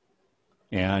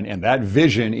 And that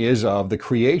vision is of the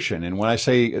creation. And when I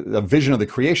say a vision of the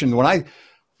creation, when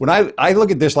I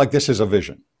look at this like this is a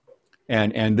vision,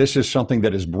 and this is something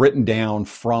that is written down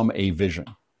from a vision.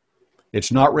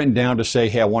 It's not written down to say,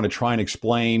 hey, I want to try and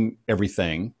explain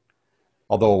everything,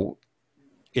 although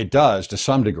it does to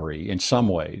some degree in some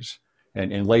ways,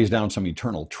 and lays down some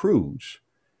eternal truths.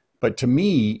 But to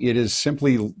me, it is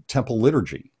simply temple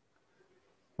liturgy,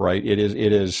 right? It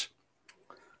is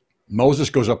Moses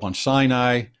goes up on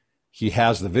Sinai. He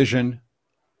has the vision.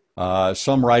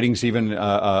 Some writings, even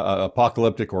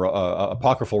apocalyptic or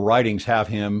apocryphal writings, have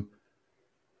him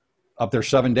up there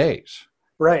 7 days.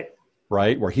 Right.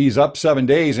 Right, where he's up 7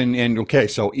 days, and okay,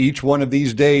 so each one of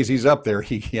these days he's up there,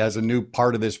 he has a new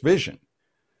part of this vision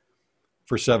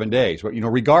for 7 days. But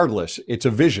regardless, it's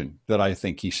a vision that I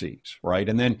think he sees, right?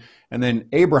 And then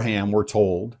Abraham, we're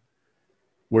told,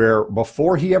 where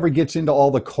before he ever gets into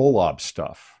all the Kolob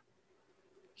stuff,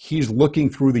 he's looking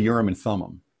through the Urim and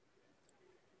Thummim.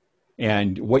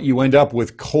 And what you end up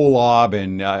with Kolob,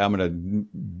 and I'm going to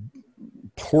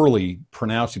poorly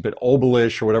pronounce it, but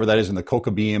Obelish or whatever that is in the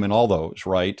Kokabim and all those,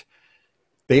 right?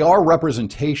 They are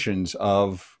representations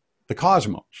of the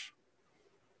cosmos.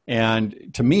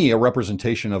 And to me, a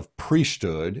representation of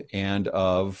priesthood and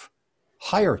of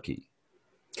hierarchy.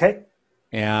 Okay.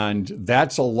 And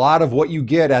that's a lot of what you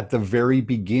get at the very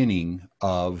beginning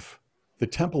of the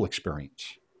temple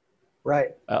experience. Right.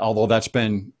 Although that's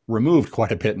been removed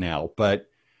quite a bit now, but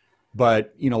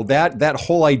that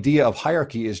whole idea of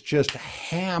hierarchy is just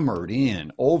hammered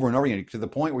in over and over again, to the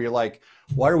point where you're like,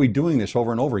 why are we doing this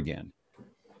over and over again?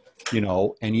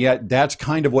 And yet that's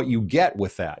kind of what you get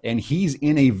with that. And he's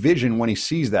in a vision when he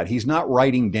sees that. He's not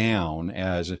writing down,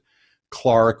 as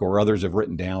Clark or others have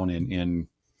written down in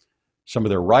some of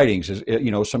their writings,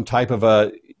 is some type of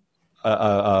a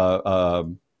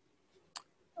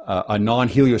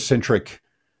non-heliocentric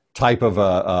type of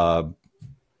a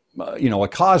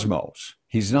cosmos.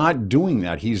 He's not doing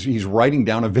that. He's writing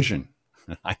down a vision,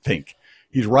 I think.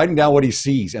 He's writing down what he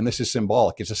sees, and this is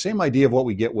symbolic. It's the same idea of what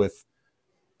we get with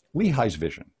Lehi's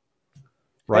vision,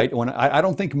 right? When I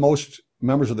don't think most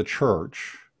members of the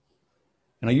church,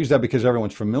 and I use that because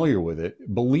everyone's familiar with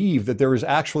it, believe that there is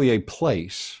actually a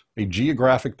place, a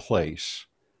geographic place,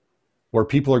 where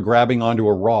people are grabbing onto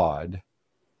a rod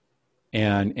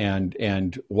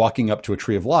and walking up to a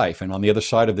tree of life. And on the other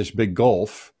side of this big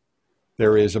gulf,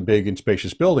 there is a big and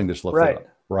spacious building that's lifted up,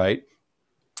 right?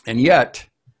 And yet,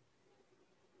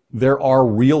 there are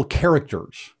real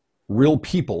characters, real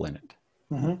people in it,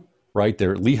 right?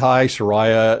 They're Lehi,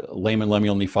 Sariah, Laman,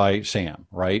 Lemuel, Nephi, Sam,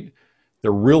 right?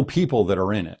 They're real people that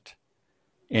are in it.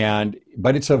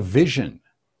 But it's a vision.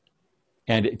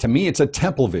 And to me, it's a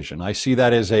temple vision. I see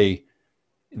that as the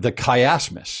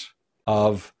chiasmus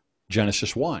of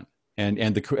Genesis 1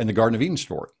 and the Garden of Eden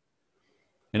story.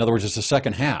 In other words, it's the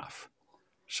second half.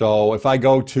 So if I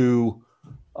go to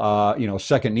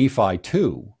Second Nephi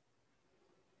 2,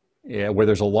 where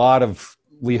there's a lot of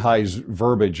Lehi's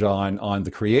verbiage on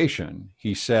the creation.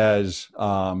 He says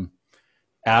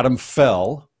Adam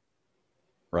fell,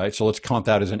 right? So let's count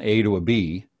that as an A to a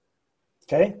B.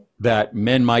 Okay. That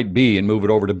men might be, and move it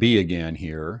over to B again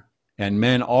here, and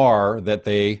men are that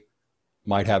they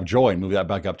might have joy, and move that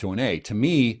back up to an A. To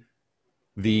me,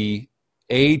 the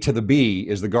A to the B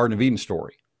is the Garden of Eden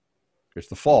story. It's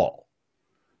the fall.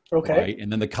 Okay. Right?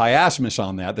 And then the chiasmus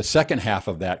on that, the second half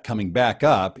of that coming back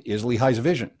up, is Lehi's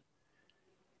vision,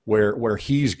 where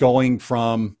he's going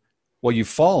from, well, you've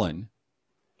fallen,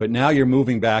 but now you're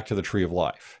moving back to the tree of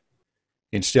life.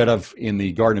 Instead of in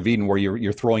the Garden of Eden where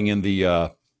you're throwing in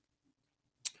the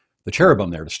cherubim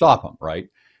there to stop them, right?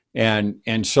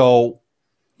 And so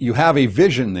you have a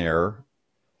vision there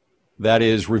that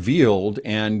is revealed,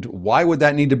 and why would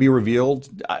that need to be revealed?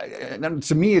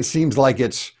 To me, it seems like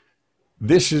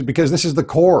this is because this is the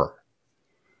core.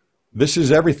 This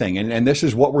is everything, and this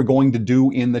is what we're going to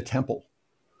do in the temple.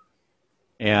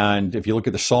 And if you look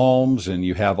at the Psalms, and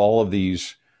you have all of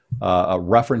these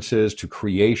references to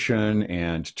creation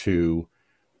and to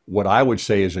what I would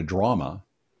say is a drama,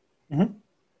 mm-hmm.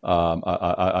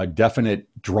 A definite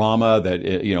drama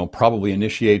that probably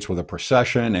initiates with a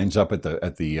procession, ends up at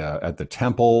the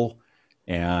temple,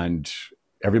 and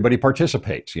everybody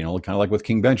participates. Kind of like with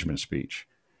King Benjamin's speech,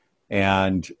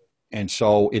 and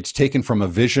so it's taken from a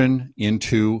vision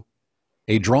into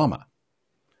a drama.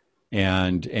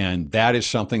 And that is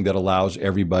something that allows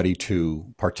everybody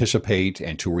to participate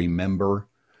and to remember,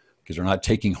 because they're not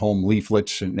taking home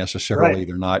leaflets necessarily.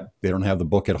 Right. They don't have the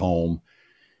book at home.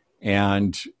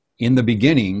 And in the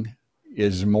beginning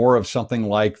is more of something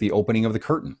like the opening of the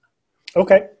curtain.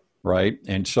 Okay. Right.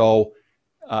 And so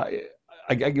what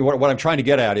I'm trying to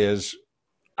get at is,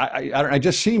 it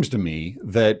just seems to me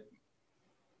that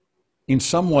in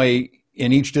some way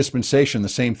in each dispensation, the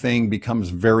same thing becomes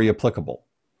very applicable,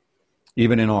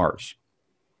 even in ours.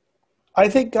 I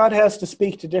think God has to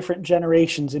speak to different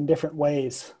generations in different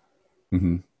ways.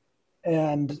 Mm-hmm.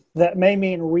 And that may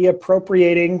mean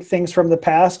reappropriating things from the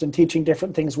past and teaching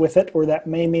different things with it, or that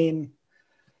may mean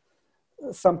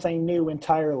something new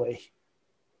entirely.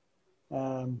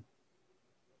 I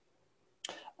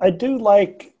do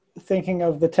like thinking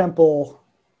of the temple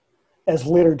as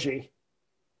liturgy.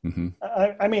 Mm-hmm.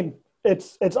 I mean,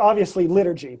 it's obviously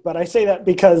liturgy, but I say that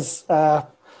because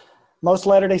most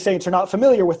Latter-day Saints are not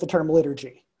familiar with the term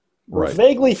liturgy. We're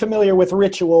vaguely familiar with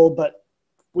ritual, but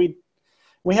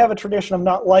we have a tradition of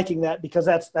not liking that because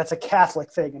that's a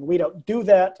Catholic thing, and we don't do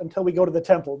that until we go to the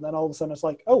temple. And then all of a sudden it's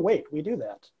like, oh, wait, we do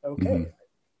that. Okay.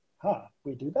 Mm-hmm.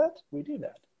 We do that? We do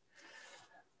that.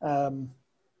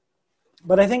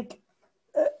 But I think,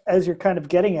 as you're kind of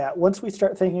getting at, once we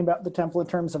start thinking about the temple in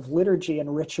terms of liturgy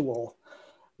and ritual,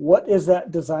 what is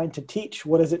that designed to teach?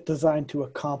 What is it designed to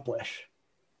accomplish?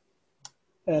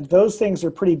 And those things are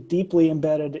pretty deeply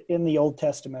embedded in the Old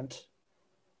Testament.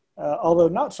 Although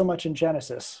not so much in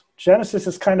Genesis. Genesis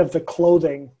is kind of the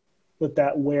clothing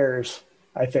that wears,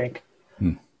 I think.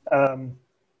 But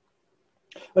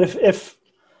if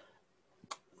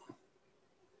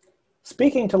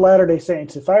speaking to Latter-day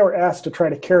Saints, if I were asked to try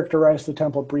to characterize the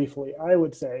temple briefly, I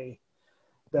would say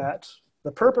that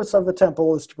the purpose of the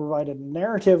temple is to provide a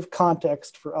narrative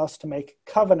context for us to make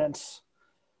covenants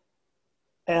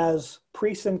as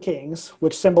priests and kings,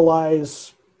 which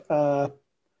symbolize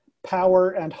power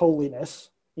and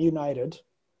holiness united.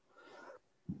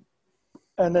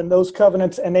 And then those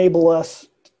covenants enable us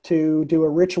to do a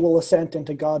ritual ascent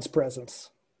into God's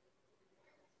presence.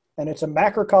 And it's a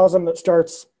macrocosm that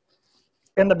starts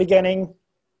in the beginning,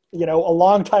 a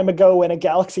long time ago in a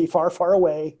galaxy far, far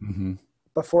away, mm-hmm.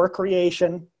 before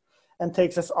creation, and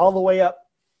takes us all the way up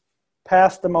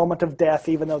past the moment of death,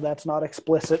 even though that's not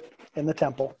explicit in the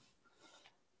temple.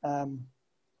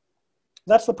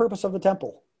 That's the purpose of the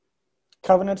temple.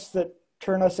 Covenants that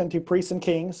turn us into priests and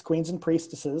kings, queens and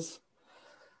priestesses.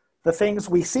 The things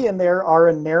we see in there are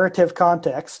a narrative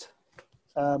context,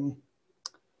 by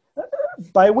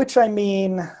which I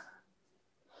mean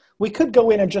we could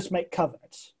go in and just make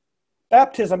covenants.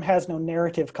 Baptism has no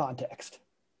narrative context.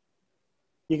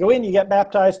 You go in, you get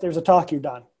baptized, there's a talk, you're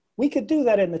done. We could do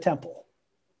that in the temple.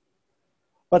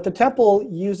 But the temple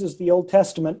uses the Old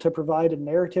Testament to provide a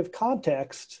narrative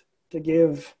context to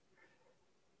give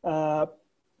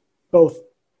both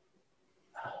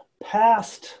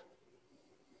past,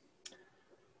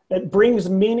 it brings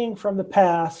meaning from the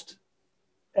past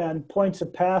and points a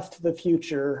path to the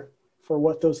future for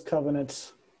what those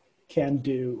covenants can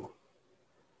do.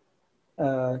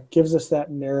 Gives us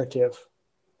that narrative.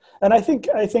 And I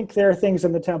think there are things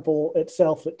in the temple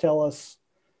itself that tell us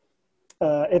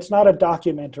It's not a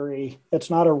documentary. It's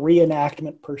not a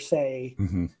reenactment per se.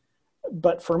 Mm-hmm.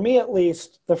 But for me, at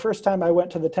least, the first time I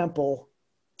went to the temple,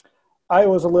 I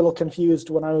was a little confused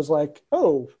when I was like,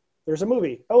 oh, there's a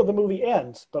movie. Oh, the movie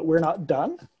ends, but we're not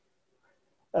done.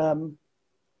 And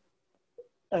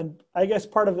I guess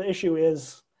part of the issue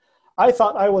is I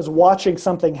thought I was watching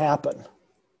something happen.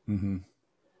 Mm-hmm.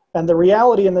 And the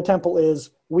reality in the temple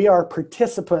is we are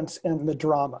participants in the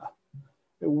drama.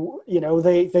 You know,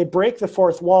 they break the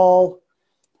fourth wall.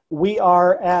 We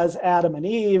are as Adam and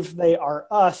Eve. They are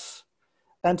us.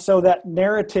 And so that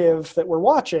narrative that we're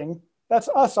watching, that's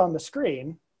us on the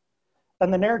screen.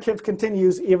 And the narrative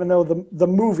continues even though the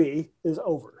movie is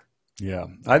over. Yeah.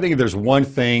 I think if there's one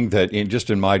thing that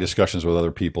in my discussions with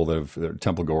other people that are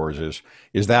temple goers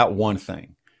is that one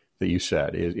thing that you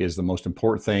said is the most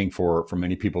important thing for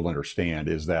many people to understand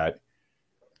is that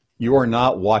you are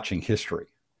not watching history.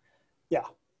 Yeah.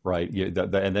 Right.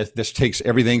 And this takes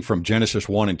everything from Genesis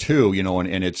 1 and 2, you know,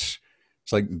 and it's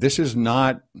like, this is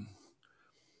not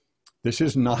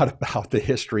about the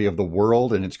history of the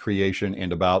world and its creation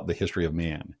and about the history of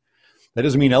man. That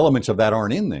doesn't mean elements of that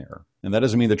aren't in there. And that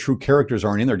doesn't mean the true characters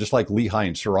aren't in there, just like Lehi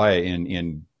and Sariah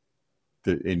in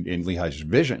Lehi's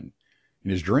vision,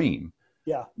 in his dream.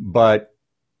 Yeah. But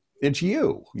it's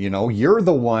you know, you're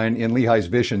the one in Lehi's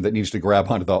vision that needs to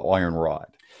grab onto the iron rod.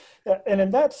 And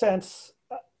in that sense,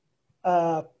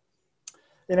 you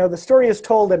know, the story is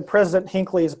told in President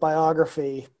Hinckley's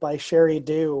biography by Sherry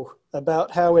Dew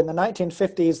about how in the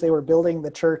 1950s they were building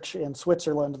the church in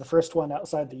Switzerland, the first one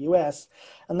outside the US,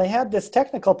 and they had this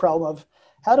technical problem of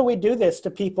how do we do this to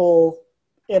people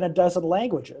in a dozen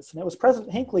languages? And it was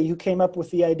President Hinckley who came up with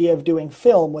the idea of doing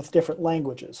film with different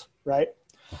languages, right?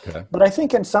 Okay. But I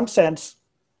think in some sense,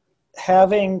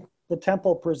 having the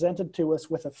temple presented to us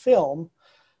with a film,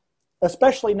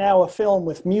 especially now a film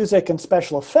with music and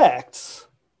special effects,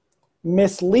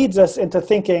 misleads us into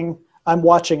thinking I'm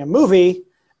watching a movie,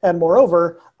 and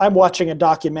moreover, I'm watching a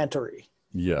documentary.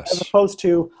 Yes. As opposed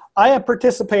to, I am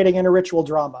participating in a ritual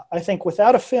drama. I think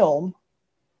without a film,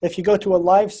 if you go to a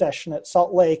live session at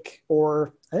Salt Lake,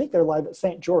 or I think they're live at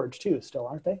St. George too, still,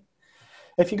 aren't they?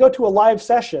 If you go to a live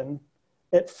session,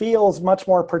 it feels much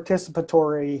more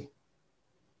participatory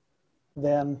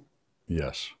than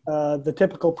yes, the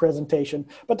typical presentation.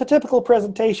 But the typical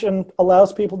presentation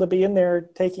allows people to be in there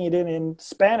taking it in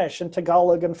Spanish and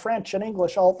Tagalog and French and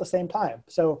English all at the same time.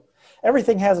 So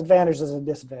everything has advantages and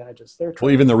disadvantages.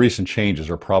 Well, even the recent changes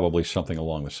are probably something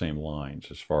along the same lines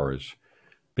as far as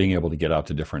being able to get out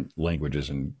to different languages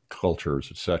and cultures,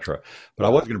 etc. But I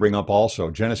was going to bring up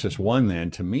also Genesis 1 then,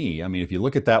 to me, I mean, if you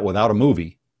look at that without a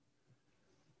movie,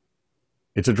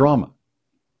 it's a drama.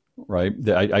 Right.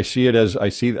 I see it as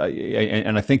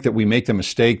and I think that we make the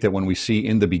mistake that when we see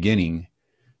in the beginning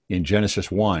in Genesis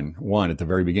 1 at the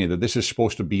very beginning, that this is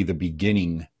supposed to be the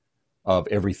beginning of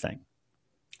everything,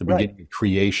 the beginning of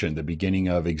creation, the beginning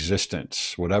of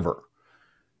existence, whatever.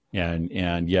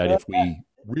 And yet if we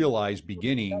realize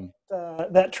beginning.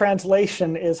 That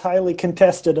translation is highly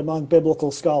contested among biblical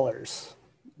scholars.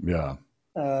 Yeah.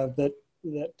 That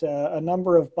a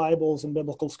number of Bibles and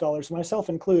biblical scholars, myself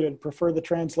included, prefer the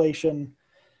translation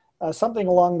something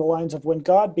along the lines of when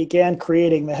God began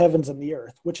creating the heavens and the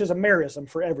earth, which is a merism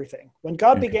for everything. When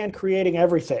God began creating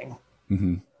everything,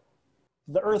 mm-hmm.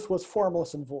 the earth was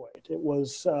formless and void. It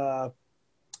was, what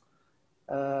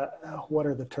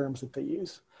are the terms that they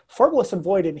use? Formless and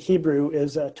void in Hebrew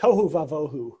is tohu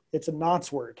vavohu. It's a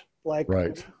nonce word, like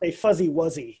a fuzzy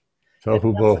wuzzy.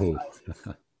 Tohu bohu.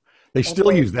 They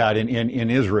still use that in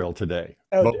Israel today.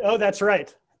 Oh, that's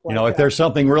right. Like, you know, if there's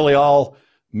something really all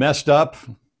messed up,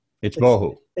 it's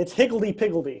bohu. It's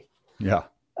higgledy-piggledy. Yeah.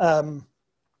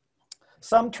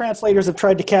 Some translators have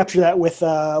tried to capture that with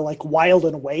like wild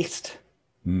and waste.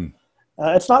 Mm.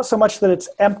 It's not so much that it's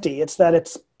empty; it's that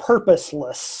it's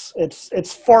purposeless.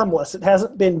 It's formless. It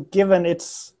hasn't been given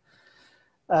its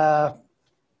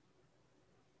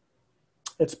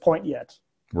point yet.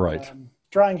 Right.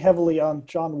 Drawing heavily on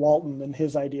John Walton and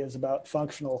his ideas about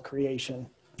functional creation.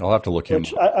 I'll have to look him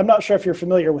up. I'm not sure if you're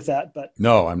familiar with that, but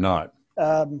no, I'm not.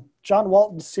 John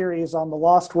Walton's series on the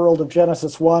lost world of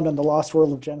Genesis 1 and the lost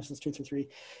world of Genesis 2 through 3.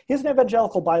 He's an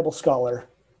evangelical Bible scholar.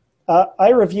 I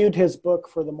reviewed his book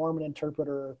for the Mormon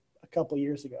Interpreter a couple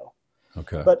years ago.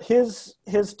 Okay. But his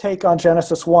take on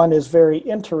Genesis 1 is very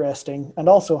interesting and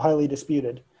also highly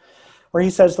disputed, where he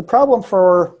says the problem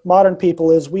for modern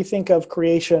people is we think of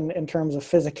creation in terms of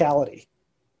physicality.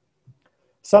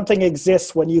 Something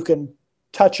exists when you can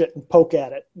touch it and poke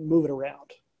at it and move it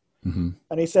around. Mm-hmm.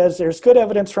 And he says there's good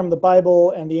evidence from the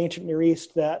Bible and the ancient Near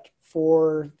East that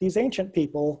for these ancient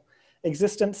people,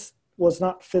 existence was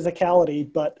not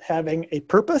physicality, but having a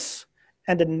purpose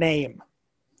and a name.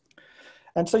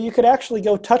 And so you could actually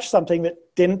go touch something that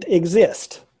didn't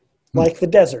exist, like the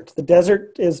desert. The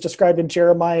desert is described in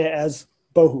Jeremiah as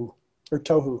bohu, or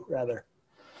tohu, rather,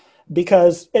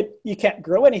 because you can't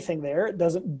grow anything there. It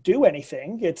doesn't do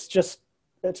anything. It's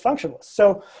functionless.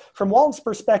 So from Walton's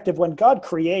perspective, when God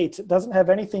creates, it doesn't have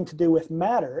anything to do with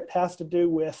matter. It has to do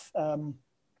with,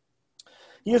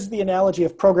 use the analogy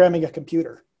of programming a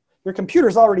computer. Your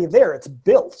computer's already there. It's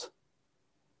built.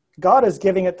 God is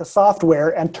giving it the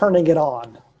software and turning it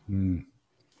on.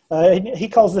 He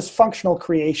calls this functional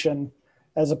creation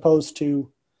as opposed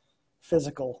to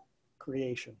physical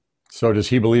creation. So does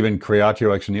he believe in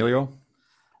creatio ex nihilo?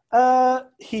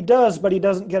 He does, but he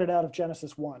doesn't get it out of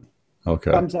Genesis 1.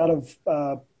 Okay. It comes out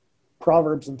of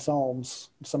Proverbs and Psalms,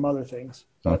 and some other things.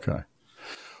 Okay.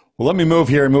 Well, let me move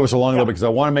here and move us along a little bit, because I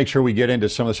want to make sure we get into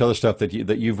some of this other stuff that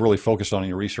you've really focused on in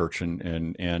your research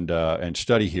and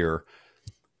study here,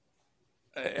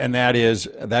 and that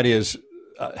is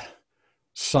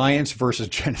science versus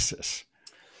Genesis,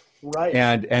 right?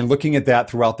 And looking at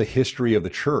that throughout the history of the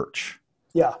church,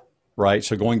 right.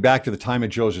 So going back to the time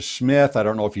of Joseph Smith, I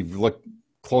don't know if you've looked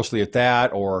closely at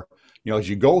that, or as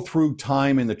you go through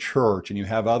time in the church and you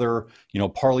have other,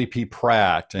 Parley P.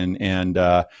 Pratt and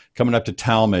coming up to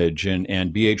Talmage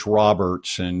and B.H.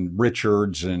 Roberts and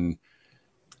Richards, and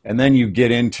then you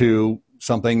get into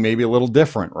something maybe a little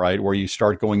different, right? Where you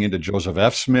start going into Joseph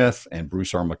F. Smith and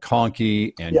Bruce R.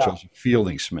 McConkie and Joseph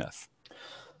Fielding Smith.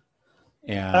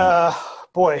 And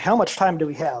boy, how much time do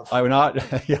we have? I would not,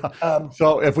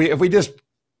 so if we just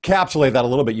capsulate that a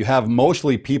little bit, you have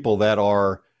mostly people that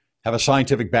have a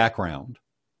scientific background,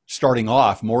 starting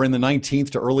off more in the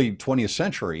 19th to early 20th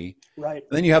century. Right.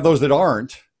 And then you have those that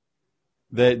aren't,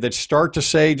 that start to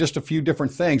say just a few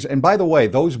different things. And by the way,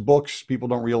 those books, people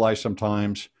don't realize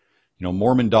sometimes,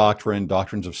 Mormon Doctrine,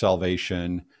 Doctrines of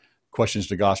Salvation, Questions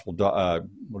to Gospel,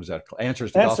 what is that?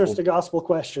 Answers to Gospel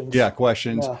Questions. Yeah,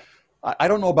 questions. Yeah. I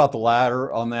don't know about the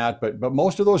latter on that, but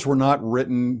most of those were not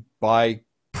written by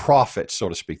prophets, so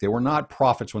to speak. They were not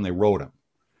prophets when they wrote them.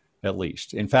 At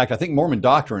least. In fact, I think Mormon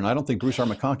Doctrine, I don't think Bruce R.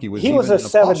 McConkie was even an apostle yet. He was a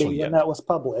 70 when that was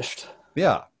published.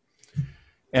 Yeah.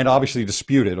 And obviously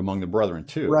disputed among the brethren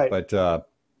too. Right. But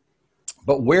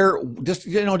where, just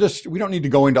we don't need to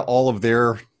go into all of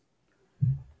their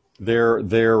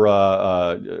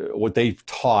what they've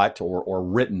taught or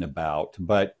written about,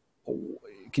 but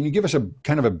can you give us a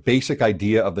kind of a basic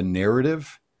idea of the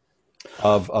narrative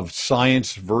of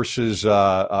science versus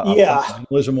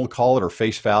fundamentalism, we'll call it, or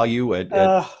face value at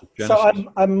Genesis? So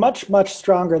I'm much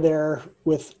stronger there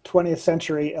with 20th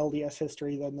century LDS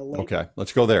history than the late. Okay,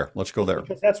 let's go there.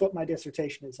 Because that's what my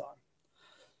dissertation is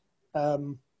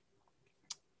on.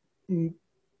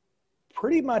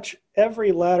 Pretty much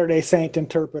every Latter-day Saint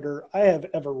interpreter I have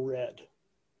ever read,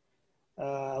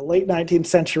 late 19th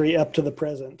century up to the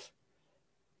present,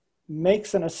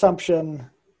 makes an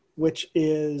assumption which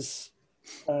is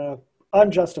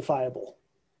unjustifiable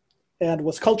and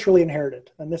was culturally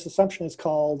inherited. And this assumption is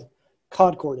called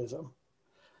concordism.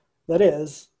 That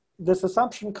is, this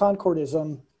assumption,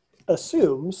 concordism,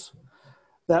 assumes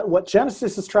that what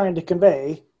Genesis is trying to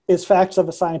convey is facts of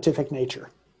a scientific nature.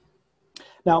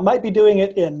 Now, it might be doing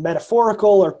it in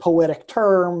metaphorical or poetic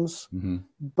terms,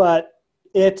 but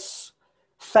it's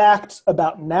facts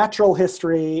about natural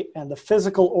history and the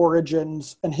physical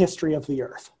origins and history of the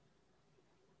earth.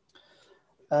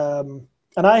 And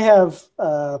I have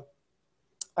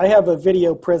a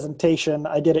video presentation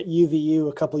I did at UVU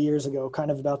a couple years ago,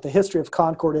 kind of about the history of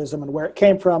concordism and where it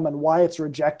came from and why it's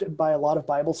rejected by a lot of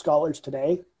Bible scholars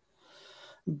today.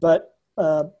 But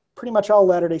pretty much all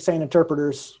Latter-day Saint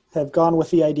interpreters have gone with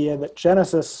the idea that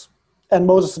Genesis and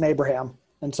Moses and Abraham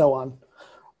and so on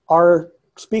are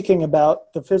speaking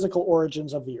about the physical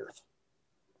origins of the earth.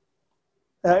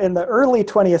 In the early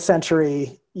 20th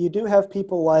century, you do have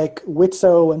people like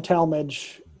Whitsoe and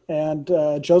Talmage and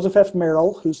Joseph F.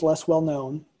 Merrill, who's less well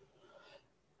known,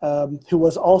 who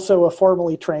was also a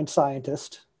formally trained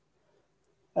scientist,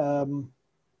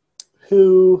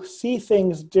 who see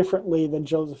things differently than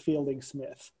Joseph Fielding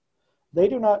Smith. They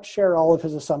do not share all of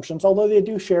his assumptions, although they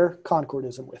do share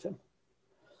concordism with him.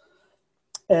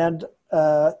 And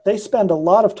they spend a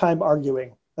lot of time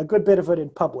arguing, a good bit of it in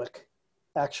public,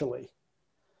 actually.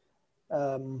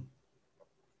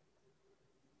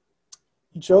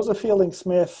 Joseph Fielding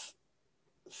Smith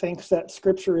thinks that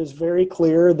Scripture is very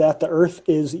clear that the earth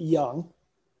is young,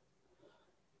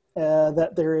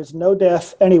 that there is no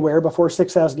death anywhere before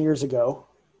 6,000 years ago.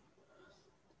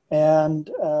 And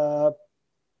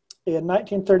in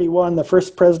 1931, the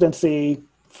first presidency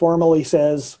formally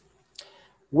says,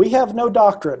 We have no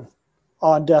doctrine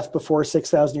on death before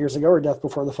 6,000 years ago or death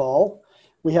before the fall.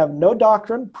 We have no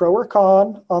doctrine, pro or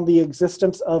con, on the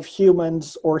existence of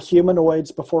humans or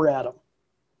humanoids before Adam.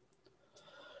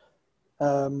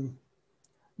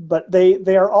 But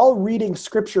they are all reading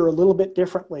Scripture a little bit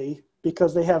differently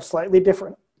because they have slightly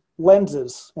different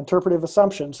lenses, interpretive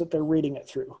assumptions that they're reading it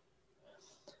through.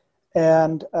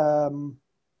 And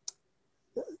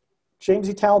James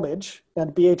E. Talmage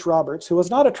and B.H. Roberts, who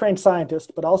was not a trained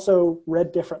scientist, but also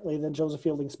read differently than Joseph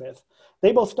Fielding Smith,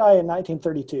 they both die in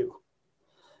 1932.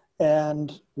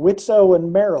 And Whitsoe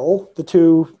and Merrill, the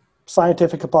two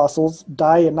scientific apostles,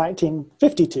 die in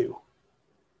 1952.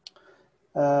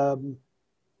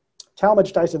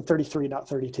 Talmage dies in 33, not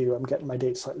 32. I'm getting my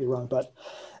date slightly wrong.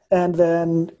 And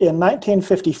then in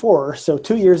 1954, so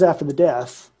 2 years after the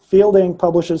death, Fielding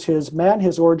publishes his Man,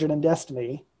 His Origin and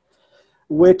Destiny,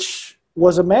 which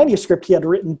was a manuscript he had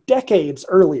written decades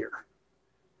earlier,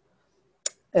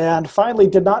 and finally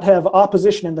did not have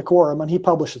opposition in the quorum, and he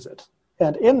publishes it.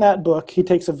 And in that book, he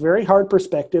takes a very hard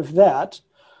perspective that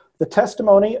the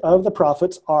testimony of the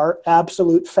prophets are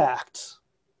absolute facts.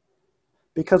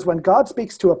 Because when God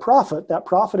speaks to a prophet, that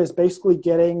prophet is basically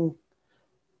getting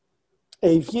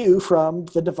a view from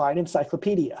the divine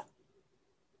encyclopedia.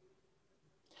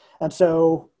 And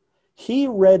so he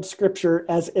read Scripture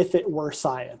as if it were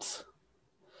science.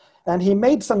 And he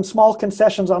made some small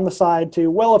concessions on the side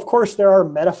to, well, of course there are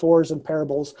metaphors and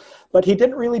parables, but he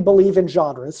didn't really believe in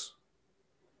genres.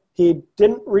 He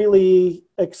didn't really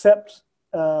accept,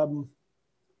 let me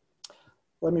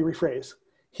rephrase.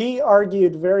 He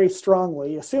argued very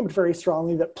strongly, assumed very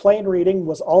strongly, that plain reading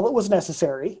was all that was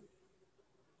necessary.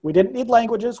 We didn't need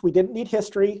languages, we didn't need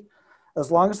history. As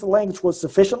long as the language was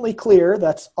sufficiently clear,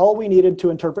 that's all we needed to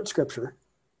interpret Scripture.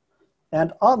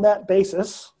 And on that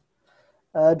basis,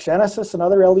 Genesis and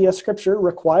other LDS Scripture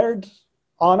required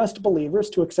honest believers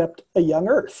to accept a young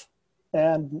earth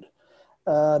and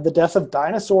the death of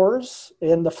dinosaurs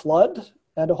in the flood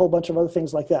and a whole bunch of other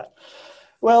things like that.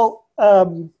 Well,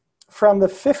 from the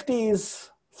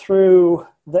 50s through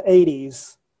the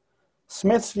 80s,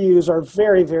 Smith's views are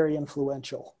very, very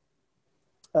influential.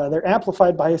 They're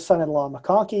amplified by his son-in-law,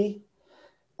 McConkie.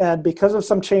 And because of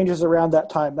some changes around that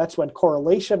time, that's when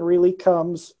correlation really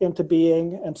comes into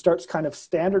being and starts kind of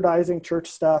standardizing church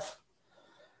stuff.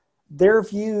 Their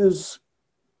views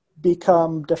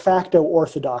become de facto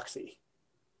orthodoxy.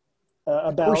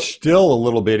 We're still a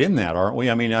little bit in that, aren't we?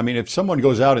 I mean, if someone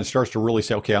goes out and starts to really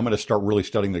say, okay, I'm going to start really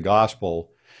studying the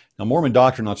gospel. Now, Mormon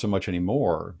doctrine, not so much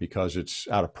anymore because it's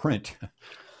out of print.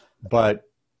 But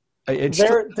it's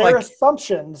their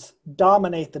assumptions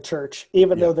dominate the church,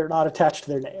 even though they're not attached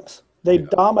to their names. They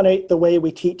dominate the way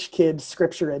we teach kids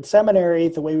Scripture in seminary,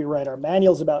 the way we write our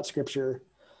manuals about Scripture.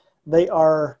 They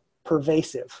are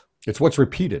pervasive. It's what's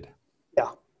repeated.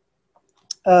 Yeah.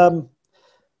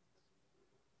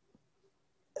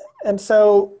 And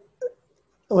so,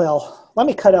 well, let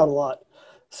me cut out a lot.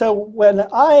 So when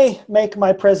I make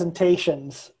my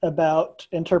presentations about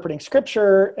interpreting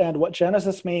Scripture and what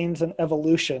Genesis means and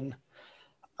evolution,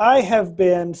 I have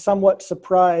been somewhat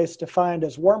surprised to find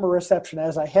as warm a reception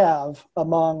as I have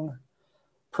among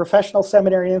professional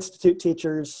seminary institute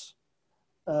teachers,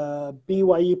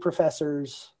 BYU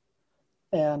professors,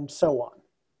 and so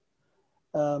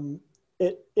on.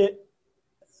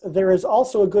 There is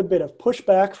also a good bit of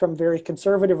pushback from very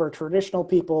conservative or traditional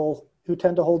people who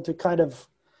tend to hold to kind of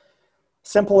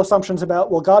simple assumptions about,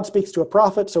 well, God speaks to a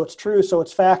prophet, so it's true, so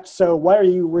it's fact, so why are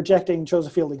you rejecting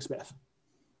Joseph Fielding Smith?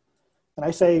 And I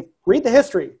say, read the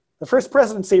history. The first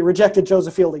presidency rejected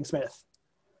Joseph Fielding Smith.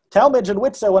 Talmage and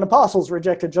Whitsoe and apostles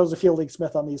rejected Joseph Fielding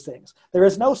Smith on these things. There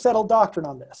is no settled doctrine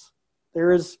on this.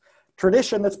 There is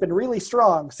tradition that's been really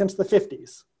strong since the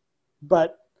 50s.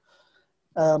 But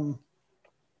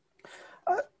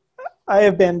I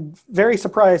have been very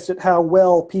surprised at how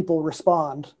well people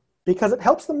respond because it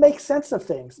helps them make sense of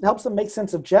things. It helps them make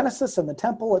sense of Genesis and the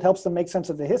temple. It helps them make sense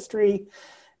of the history.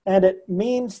 And it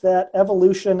means that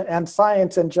evolution and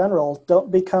science in general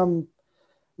don't become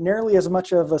nearly as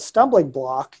much of a stumbling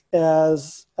block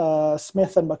as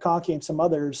Smith and McConkie and some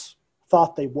others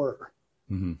thought they were.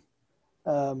 Mm-hmm.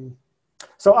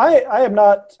 So I am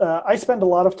not, I spend a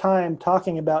lot of time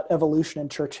talking about evolution in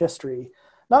church history,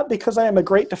 not because I am a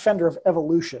great defender of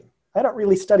evolution. I don't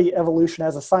really study evolution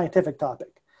as a scientific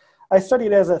topic. I study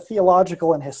it as a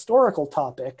theological and historical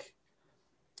topic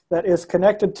that is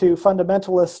connected to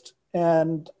fundamentalist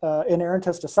and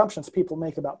inerrantist assumptions people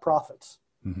make about prophets.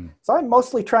 Mm-hmm. So I'm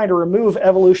mostly trying to remove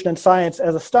evolution and science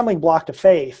as a stumbling block to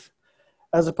faith,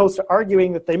 as opposed to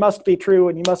arguing that they must be true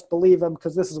and you must believe them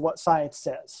because this is what science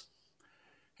says.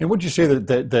 And would you say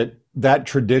that that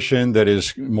tradition that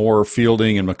is more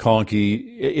Fielding and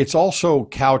McConkie, it's also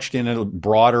couched in a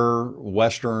broader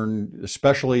Western,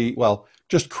 especially, well,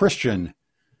 just Christian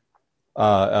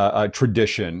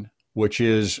tradition, which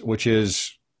is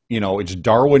it's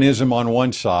Darwinism on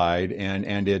one side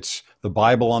and it's the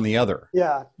Bible on the other.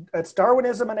 Yeah, it's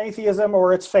Darwinism and atheism,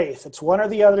 or it's faith. It's one or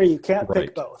the other. You can't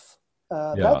pick both.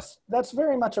 That's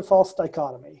very much a false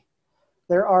dichotomy.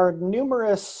 There are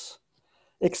numerous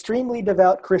extremely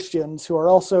devout Christians who are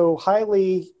also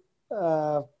highly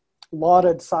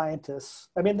lauded scientists.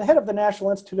 I mean, the head of the National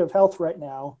Institute of Health right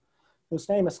now, whose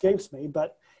name escapes me,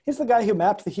 but he's the guy who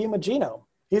mapped the human genome.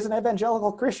 He's an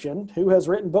evangelical Christian who has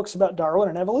written books about Darwin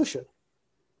and evolution.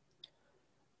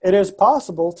 It is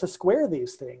possible to square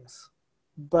these things,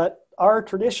 but our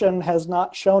tradition has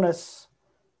not shown us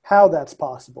how that's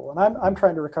possible. And I'm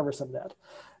trying to recover some of that.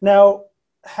 Now,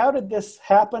 how did this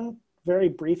happen? Very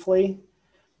briefly.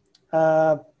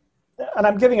 And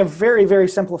I'm giving a very, very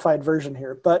simplified version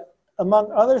here, but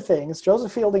among other things,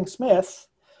 Joseph Fielding Smith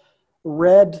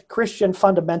read Christian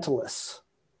fundamentalists,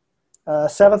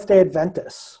 Seventh-day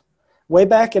Adventists. Way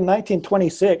back in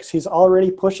 1926, he's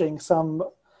already pushing some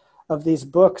of these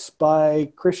books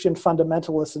by Christian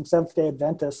fundamentalists and Seventh-day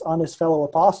Adventists on his fellow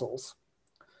apostles,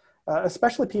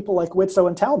 especially people like Whitsoe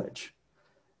and Talmage.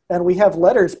 And we have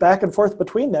letters back and forth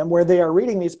between them where they are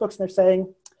reading these books and they're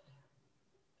saying,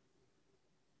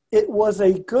 it was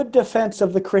a good defense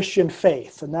of the Christian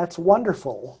faith, and that's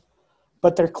wonderful.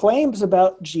 But their claims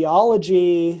about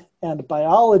geology and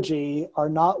biology are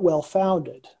not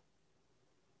well-founded.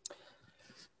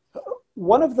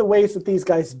 One of the ways that these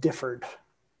guys differed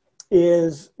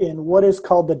is in what is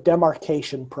called the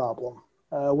demarcation problem,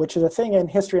 which is a thing in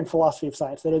history and philosophy of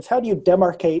science. That is, how do you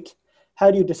demarcate, how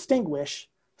do you distinguish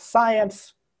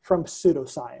science from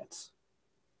pseudoscience?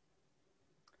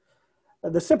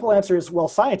 The simple answer is, well,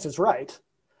 science is right.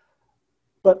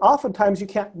 But oftentimes you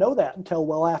can't know that until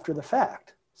well after the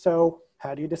fact. So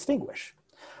how do you distinguish?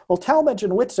 Well, Talmage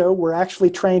and Whitsoe were actually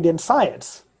trained in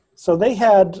science. So they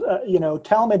had,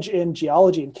 Talmage in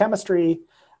geology and chemistry,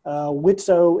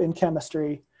 Whitsoe in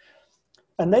chemistry.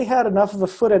 And they had enough of a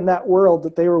foot in that world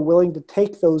that they were willing to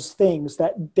take those things,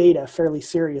 that data, fairly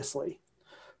seriously.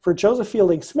 For Joseph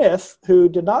Fielding Smith, who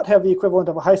did not have the equivalent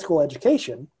of a high school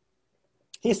education,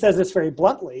 he says this very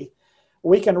bluntly: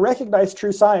 we can recognize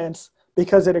true science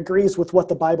because it agrees with what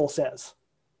the Bible says.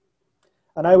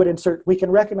 And I would insert, we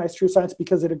can recognize true science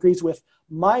because it agrees with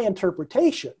my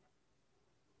interpretation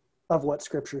of what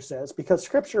Scripture says, because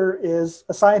Scripture is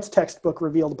a science textbook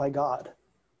revealed by God.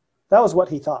 That was what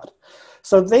he thought.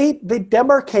 So they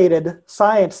demarcated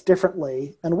science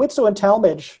differently, and Whitsoe and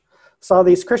Talmage saw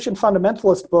these Christian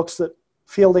fundamentalist books that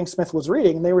Fielding Smith was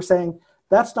reading, and they were saying,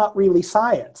 that's not really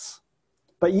science.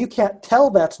 But you can't tell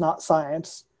that's not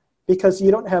science because you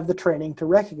don't have the training to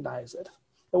recognize it.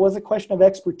 It was a question of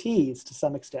expertise to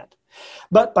some extent.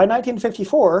 But by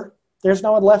 1954, there's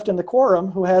no one left in the quorum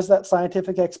who has that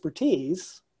scientific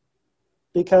expertise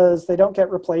because they don't get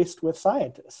replaced with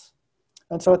scientists.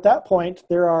 And so at that point,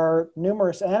 there are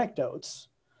numerous anecdotes.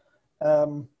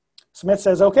 Smith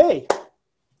says, okay,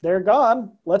 they're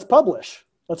gone. Let's publish.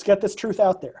 Let's get this truth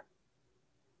out there.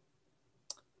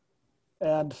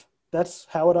 And that's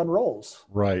how it unrolls.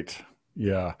 Right.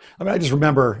 Yeah. I mean, I just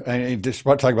remember, and just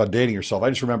talking about dating yourself, I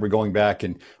just remember going back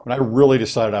and when I really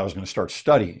decided I was going to start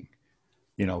studying,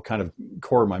 kind of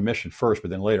core of my mission first,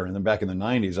 but then later. And then back in the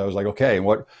 90s, I was like, okay,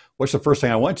 what's the first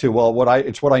thing I went to? Well,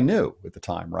 it's what I knew at the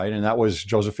time, right? And that was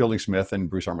Joseph Fielding Smith and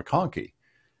Bruce R. McConkie.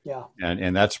 Yeah.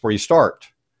 And that's where you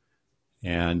start.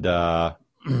 And,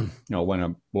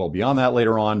 when beyond that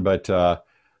later on, but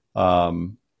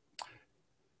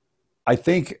I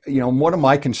think, one of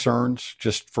my concerns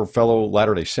just for fellow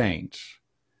Latter-day Saints,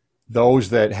 those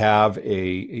that have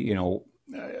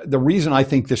the reason I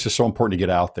think this is so important to get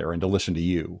out there and to listen to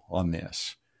you on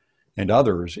this and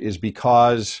others is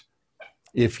because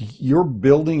if you're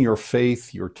building your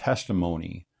faith, your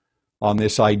testimony on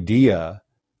this idea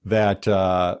that,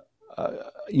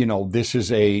 this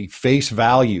is a face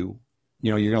value,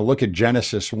 you're going to look at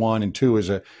Genesis 1 and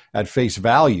 2 at face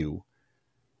value,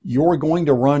 you're going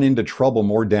to run into trouble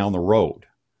more down the road.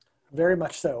 Very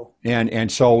much so.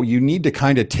 And so you need to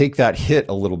kind of take that hit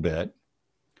a little bit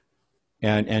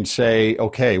and say,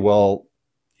 okay, well,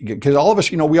 because all of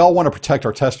us, we all want to protect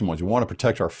our testimonies. We want to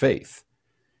protect our faith.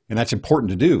 And that's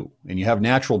important to do. And you have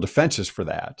natural defenses for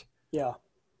that. Yeah.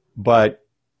 But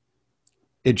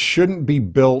it shouldn't be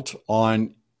built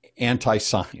on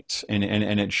anti-science. And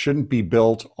it shouldn't be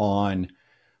built on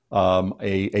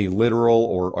a literal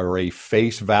or a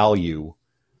face value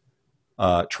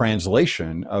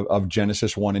translation of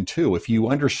Genesis 1 and 2. If you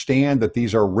understand that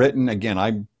these are written, again,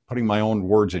 I'm putting my own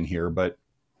words in here, but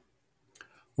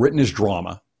written as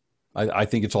drama. I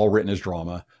think it's all written as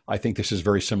drama. I think this is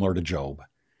very similar to Job,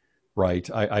 right?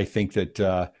 I think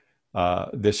that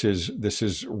this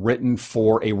is written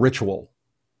for a ritual.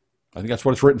 I think that's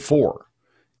what it's written for.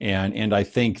 And I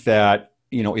think that,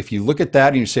 if you look at that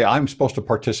and you say, I'm supposed to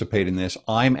participate in this,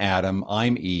 I'm Adam,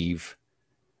 I'm Eve.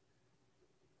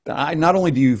 Not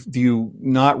only do you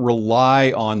not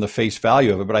rely on the face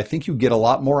value of it, but I think you get a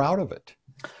lot more out of it.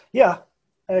 Yeah,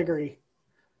 I agree.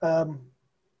 On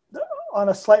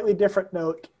a slightly different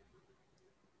note,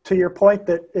 to your point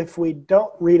that if we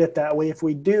don't read it that way, if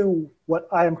we do what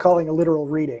I am calling a literal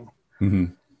reading,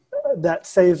 that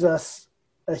saves us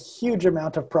a huge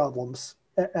amount of problems.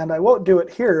 And I won't do it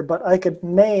here, but I could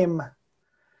name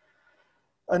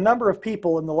a number of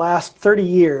people in the last 30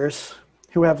 years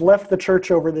who have left the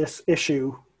church over this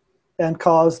issue and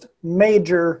caused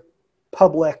major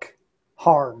public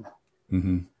harm.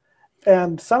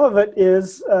 And some of it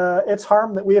is it's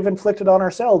harm that we have inflicted on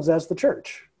ourselves as the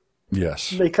church. Yes.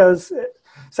 So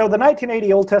the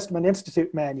 1980 Old Testament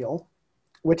Institute Manual,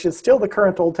 which is still the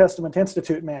current Old Testament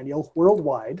Institute Manual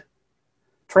worldwide,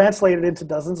 translated into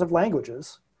dozens of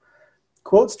languages,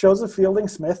 quotes Joseph Fielding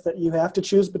Smith that you have to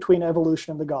choose between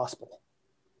evolution and the gospel.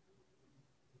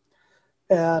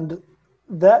 And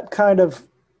that kind of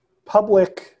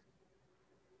public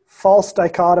false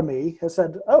dichotomy has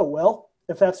said, oh, well,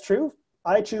 if that's true,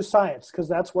 I choose science because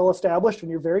that's well established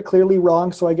and you're very clearly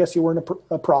wrong, so I guess you weren't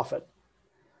a prophet.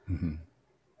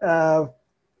 That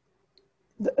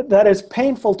is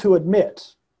painful to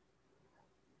admit.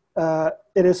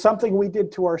 It is something we did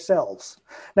to ourselves.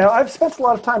 Now, I've spent a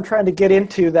lot of time trying to get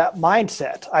into that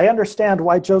mindset. I understand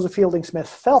why Joseph Fielding Smith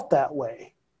felt that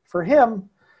way. For him,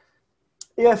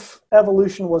 if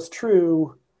evolution was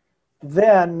true,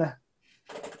 then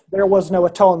there was no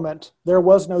atonement. There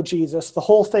was no Jesus. The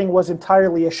whole thing was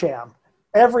entirely a sham.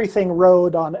 Everything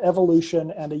rode on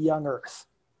evolution and a young earth.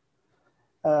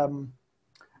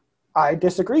 I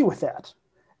disagree with that.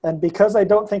 And because I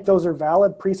don't think those are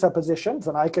valid presuppositions,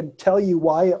 and I can tell you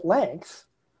why at length,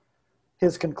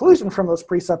 his conclusion from those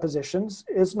presuppositions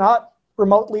is not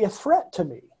remotely a threat to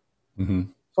me.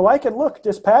 So I can look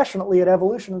dispassionately at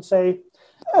evolution and say,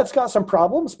 it's got some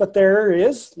problems, but there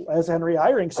is, as Henry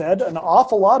Eyring said, an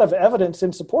awful lot of evidence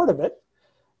in support of it.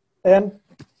 And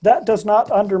that does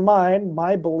not undermine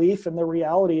my belief in the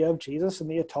reality of Jesus and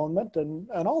the atonement and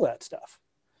all that stuff.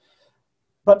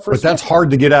 But that's hard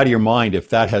to get out of your mind if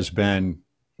that has been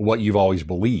what you've always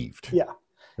believed. Yeah.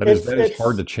 That is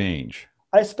hard to change.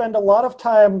 I spend a lot of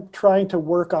time trying to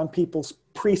work on people's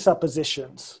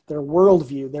presuppositions, their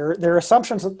worldview, their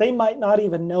assumptions that they might not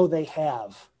even know they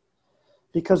have.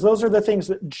 Because those are the things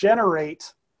that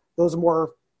generate those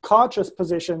more conscious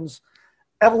positions.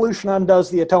 Evolution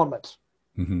undoes the atonement.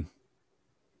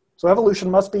 So evolution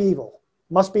must be evil,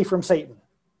 must be from Satan,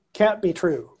 can't be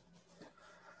true.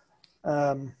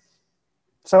 I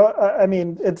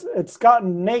mean, it's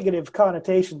gotten negative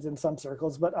connotations in some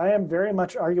circles, but I am very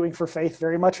much arguing for faith,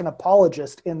 very much an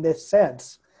apologist in this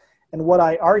sense. And what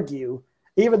I argue,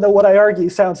 even though what I argue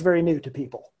sounds very new to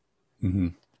people.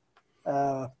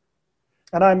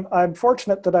 And I'm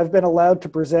fortunate that I've been allowed to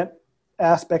present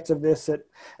aspects of this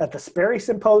at the Sperry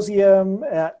Symposium,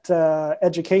 at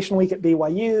Education Week at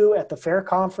BYU, at the FAIR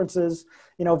conferences,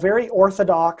 very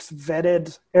orthodox,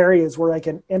 vetted areas where I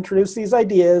can introduce these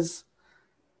ideas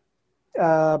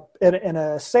in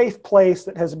a safe place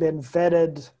that has been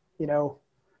vetted,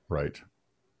 Right.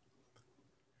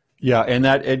 Yeah, and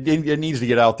that it needs to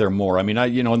get out there more. I mean,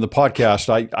 in the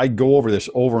podcast, I go over this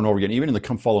over and over again, even in the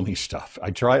Come Follow Me stuff. I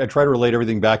try to relate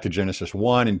everything back to Genesis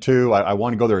 1 and 2. I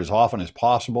want to go there as often as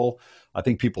possible. I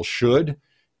think people should,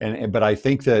 but I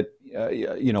think that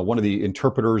one of the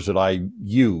interpreters that I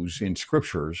use in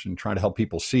scriptures and trying to help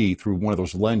people see through one of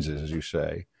those lenses, as you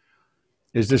say,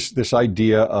 is this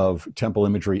idea of temple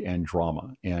imagery and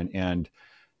drama. And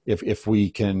if we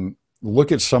can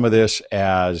look at some of this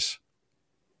as,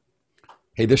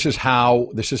 hey, this is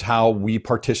how we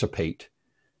participate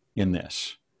in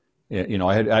this. I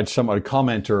had a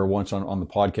commenter once on the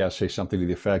podcast say something to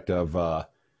the effect of,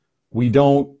 we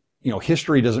don't,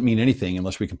 history doesn't mean anything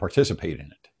unless we can participate in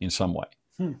it in some way.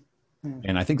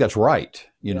 And I think that's right.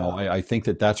 I think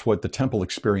that's what the temple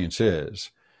experience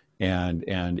is. And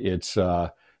it's,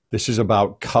 this is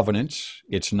about covenants.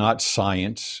 It's not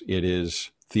science. It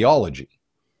is theology.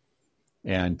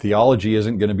 And theology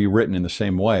isn't going to be written in the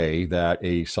same way that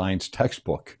a science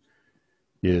textbook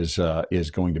is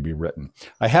going to be written.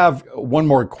 I have one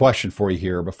more question for you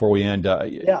here before we end.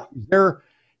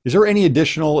 Is Is there any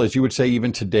additional, as you would say,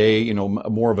 even today,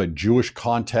 more of a Jewish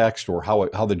context, or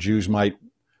how the Jews might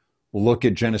look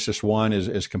at Genesis 1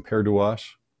 as compared to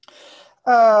us?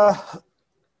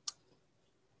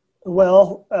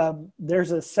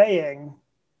 There's a saying,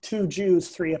 2 Jews,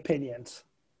 3 opinions.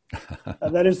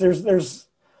 That is,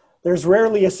 there's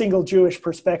rarely a single Jewish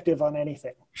perspective on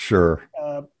anything. Sure.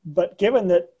 But given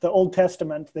that the Old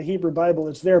Testament, the Hebrew Bible,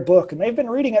 is their book, and they've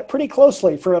been reading it pretty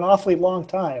closely for an awfully long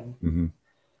time, mm-hmm.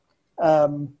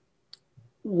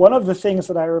 One of the things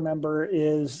that I remember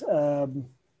is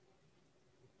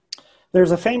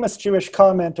there's a famous Jewish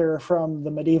commenter from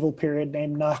the medieval period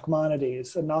named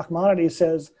Nachmanides, and Nachmanides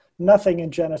says nothing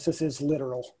in Genesis is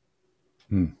literal.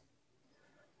 Yeah.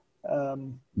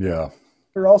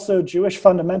 There are also Jewish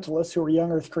fundamentalists who are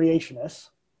young earth creationists.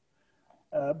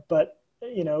 But,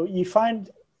 you find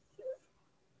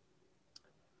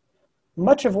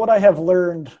much of what I have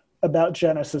learned about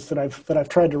Genesis that I've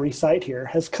tried to recite here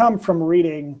has come from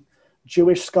reading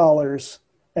Jewish scholars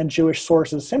and Jewish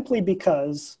sources, simply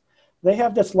because they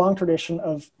have this long tradition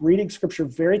of reading scripture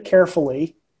very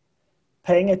carefully,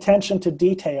 paying attention to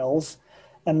details,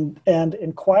 and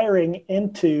inquiring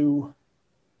into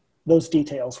those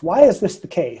details. Why is this the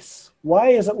case? Why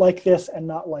is it like this and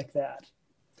not like that?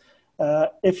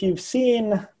 If you've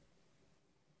seen,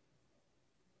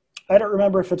 I don't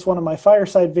remember if it's one of my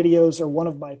fireside videos or one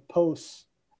of my posts.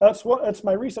 It's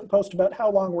my recent post about how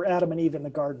long were Adam and Eve in the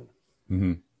garden.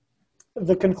 Mm-hmm.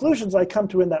 The conclusions I come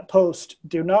to in that post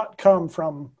do not come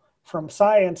from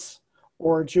science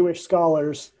or Jewish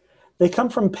scholars. They come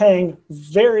from paying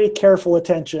very careful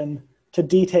attention to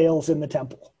details in the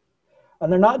temple.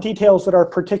 And they're not details that are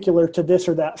particular to this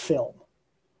or that film.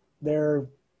 They're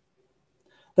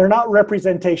not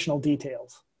representational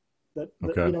details that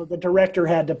the director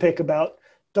had to pick about,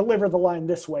 deliver the line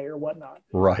this way or whatnot.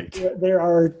 Right. There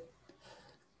are,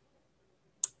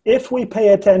 if we pay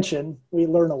attention, we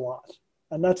learn a lot.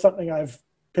 And that's something I've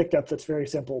picked up that's very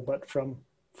simple, but from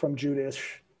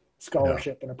Jewish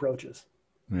scholarship and approaches.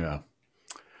 Yeah.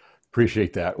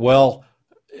 Appreciate that. Well,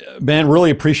 Ben,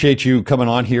 really appreciate you coming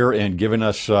on here and giving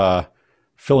us,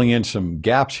 filling in some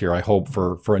gaps here, I hope,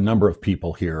 for a number of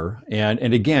people here. And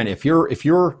again, if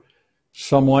you're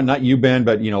someone, not you, Ben,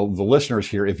 but, the listeners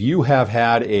here, if you have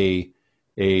had a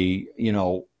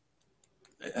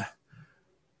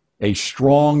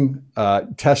strong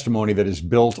testimony that is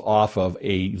built off of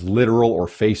a literal or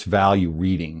face value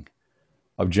reading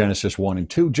of Genesis 1 and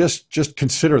 2, just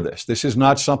consider this. This is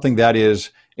not something that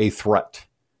is a threat.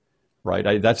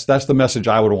 Right. That's the message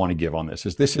I would want to give on this.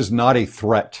 This is not a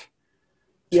threat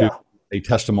to a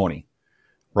testimony.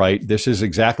 Right. This is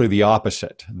exactly the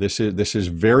opposite. This is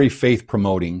very faith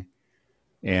promoting,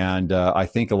 and I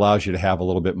think allows you to have a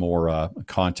little bit more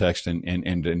context and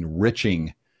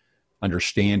enriching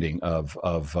understanding of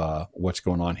what's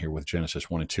going on here with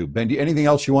Genesis 1 and 2. Ben, anything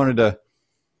else you wanted to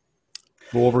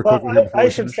go over quickly? Well, I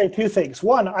should say 2 things.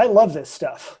 One, I love this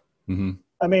stuff. Mm-hmm.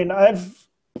 I mean,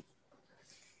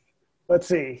 let's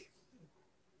see.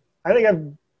 I think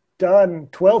I've done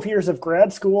 12 years of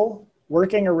grad school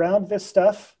working around this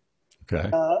stuff. Okay.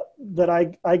 That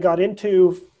I got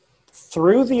into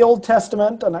through the Old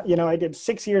Testament, and I did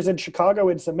 6 years in Chicago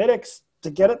in Semitics to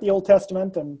get at the Old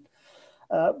Testament, and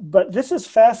but this is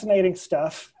fascinating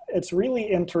stuff. It's really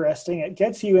interesting. It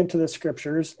gets you into the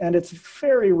scriptures, and it's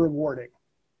very rewarding.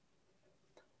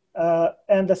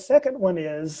 And the second one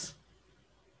is,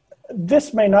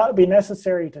 this may not be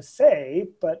necessary to say,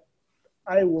 but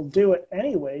I will do it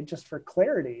anyway, just for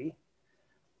clarity.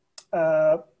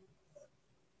 The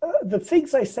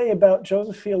things I say about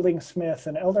Joseph Fielding Smith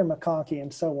and Elder McConkie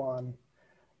and so on,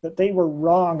 that they were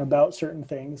wrong about certain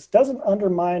things, doesn't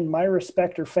undermine my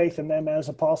respect or faith in them as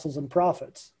apostles and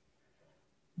prophets.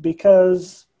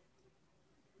 Because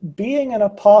being an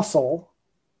apostle,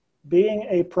 being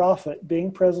a prophet,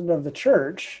 being president of the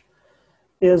church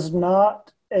is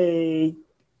not a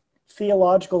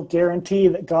theological guarantee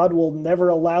that God will never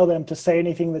allow them to say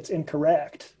anything that's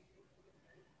incorrect.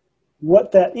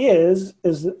 What that is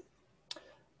that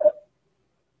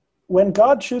when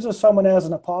God chooses someone as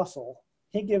an apostle,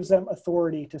 he gives them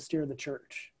authority to steer the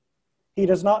church. He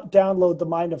does not download the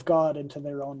mind of God into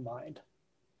their own mind.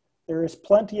 There is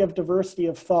plenty of diversity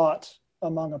of thought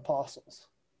among apostles.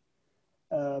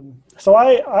 So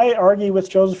I argue with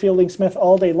Joseph Fielding Smith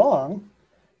all day long,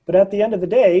 but at the end of the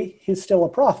day, he's still a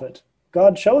prophet.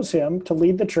 God chose him to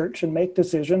lead the church and make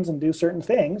decisions and do certain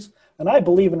things, and I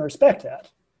believe and respect that.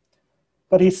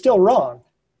 But he's still wrong.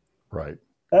 Right.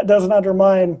 That doesn't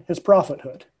undermine his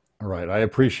prophethood. Right. I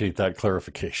appreciate that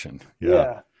clarification.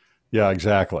 Yeah. Yeah,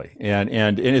 exactly.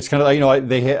 And it's kind of like,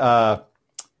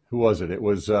 who was it? It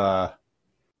was Eyring.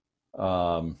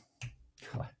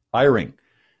 A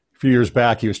few years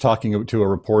back, he was talking to a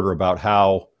reporter about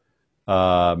how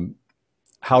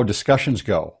discussions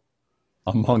go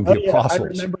among the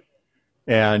apostles.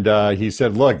 And he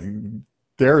said, look,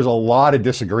 there's a lot of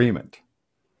disagreement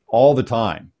all the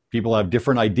time. People have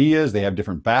different ideas. They have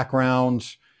different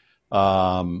backgrounds.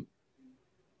 But,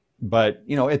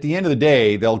 you know, at the end of the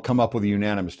day, they'll come up with a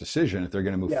unanimous decision if they're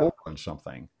going to move forward on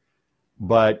something.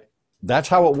 But that's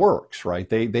how it works, right?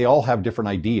 They all have different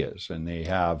ideas and they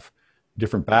have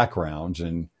different backgrounds,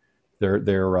 and they're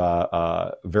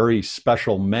very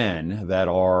special men that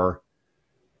are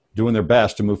doing their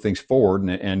best to move things forward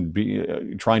and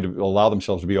be trying to allow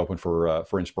themselves to be open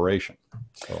for inspiration.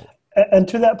 So. And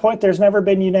to that point, there's never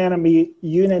been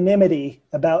unanimity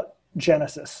about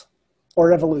Genesis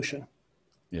or evolution.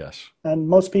 Yes. And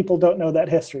most people don't know that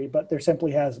history, but there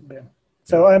simply hasn't been.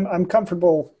 So I'm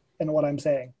comfortable in what I'm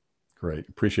saying. Great.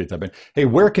 Appreciate that, Ben. Hey,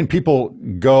 where can people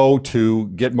go to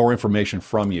get more information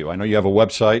from you? I know you have a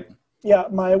website. Yeah,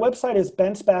 my website is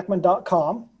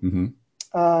benspackman.com.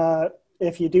 Mm-hmm.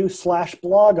 If you do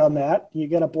 /blog on that, you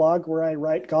get a blog where I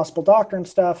write gospel doctrine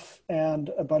stuff and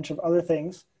a bunch of other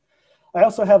things. I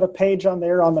also have a page on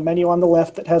there on the menu on the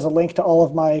left that has a link to all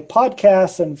of my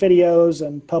podcasts and videos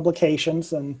and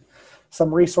publications and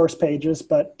some resource pages,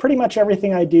 but pretty much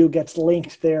everything I do gets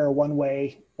linked there one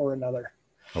way or another.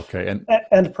 Okay.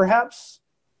 And perhaps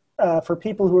for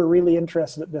people who are really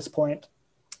interested at this point,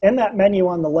 in that menu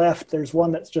on the left, there's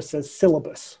one that just says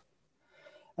syllabus.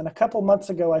 And a couple months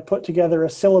ago, I put together a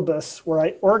syllabus where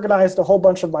I organized a whole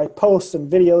bunch of my posts and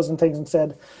videos and things and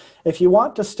said, if you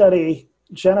want to study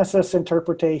Genesis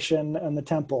interpretation and the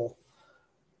temple,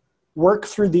 work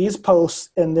through these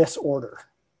posts in this order.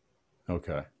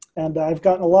 Okay. And I've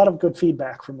gotten a lot of good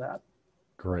feedback from that.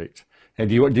 Great. And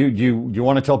do you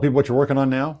want to tell people what you're working on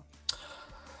now?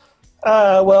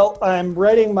 Well, I'm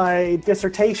writing my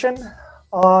dissertation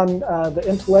on the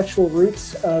intellectual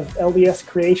roots of LDS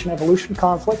creation-evolution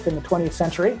conflict in the 20th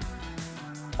century.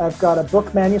 I've got a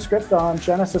book manuscript on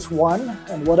Genesis 1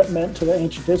 and what it meant to the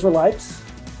ancient Israelites.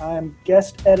 I'm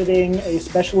guest editing a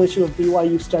special issue of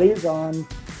BYU Studies on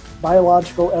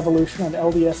biological evolution and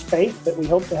LDS faith that we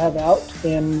hope to have out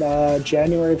in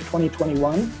January of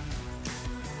 2021.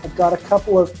 I've got a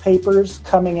couple of papers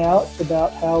coming out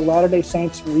about how Latter-day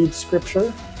Saints read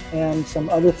Scripture and some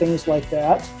other things like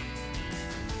that.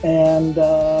 And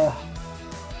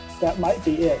that might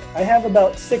be it. I have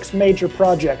about 6 major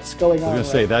projects going on. I was going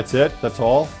to say, that's it? That's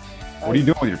all? What are you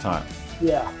doing with your time?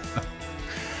 Yeah.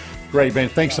 Great, Ben.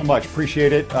 Thanks so much.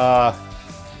 Appreciate it.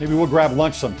 Maybe we'll grab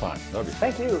lunch sometime.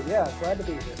 Thank you. Yeah, glad to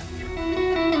be here.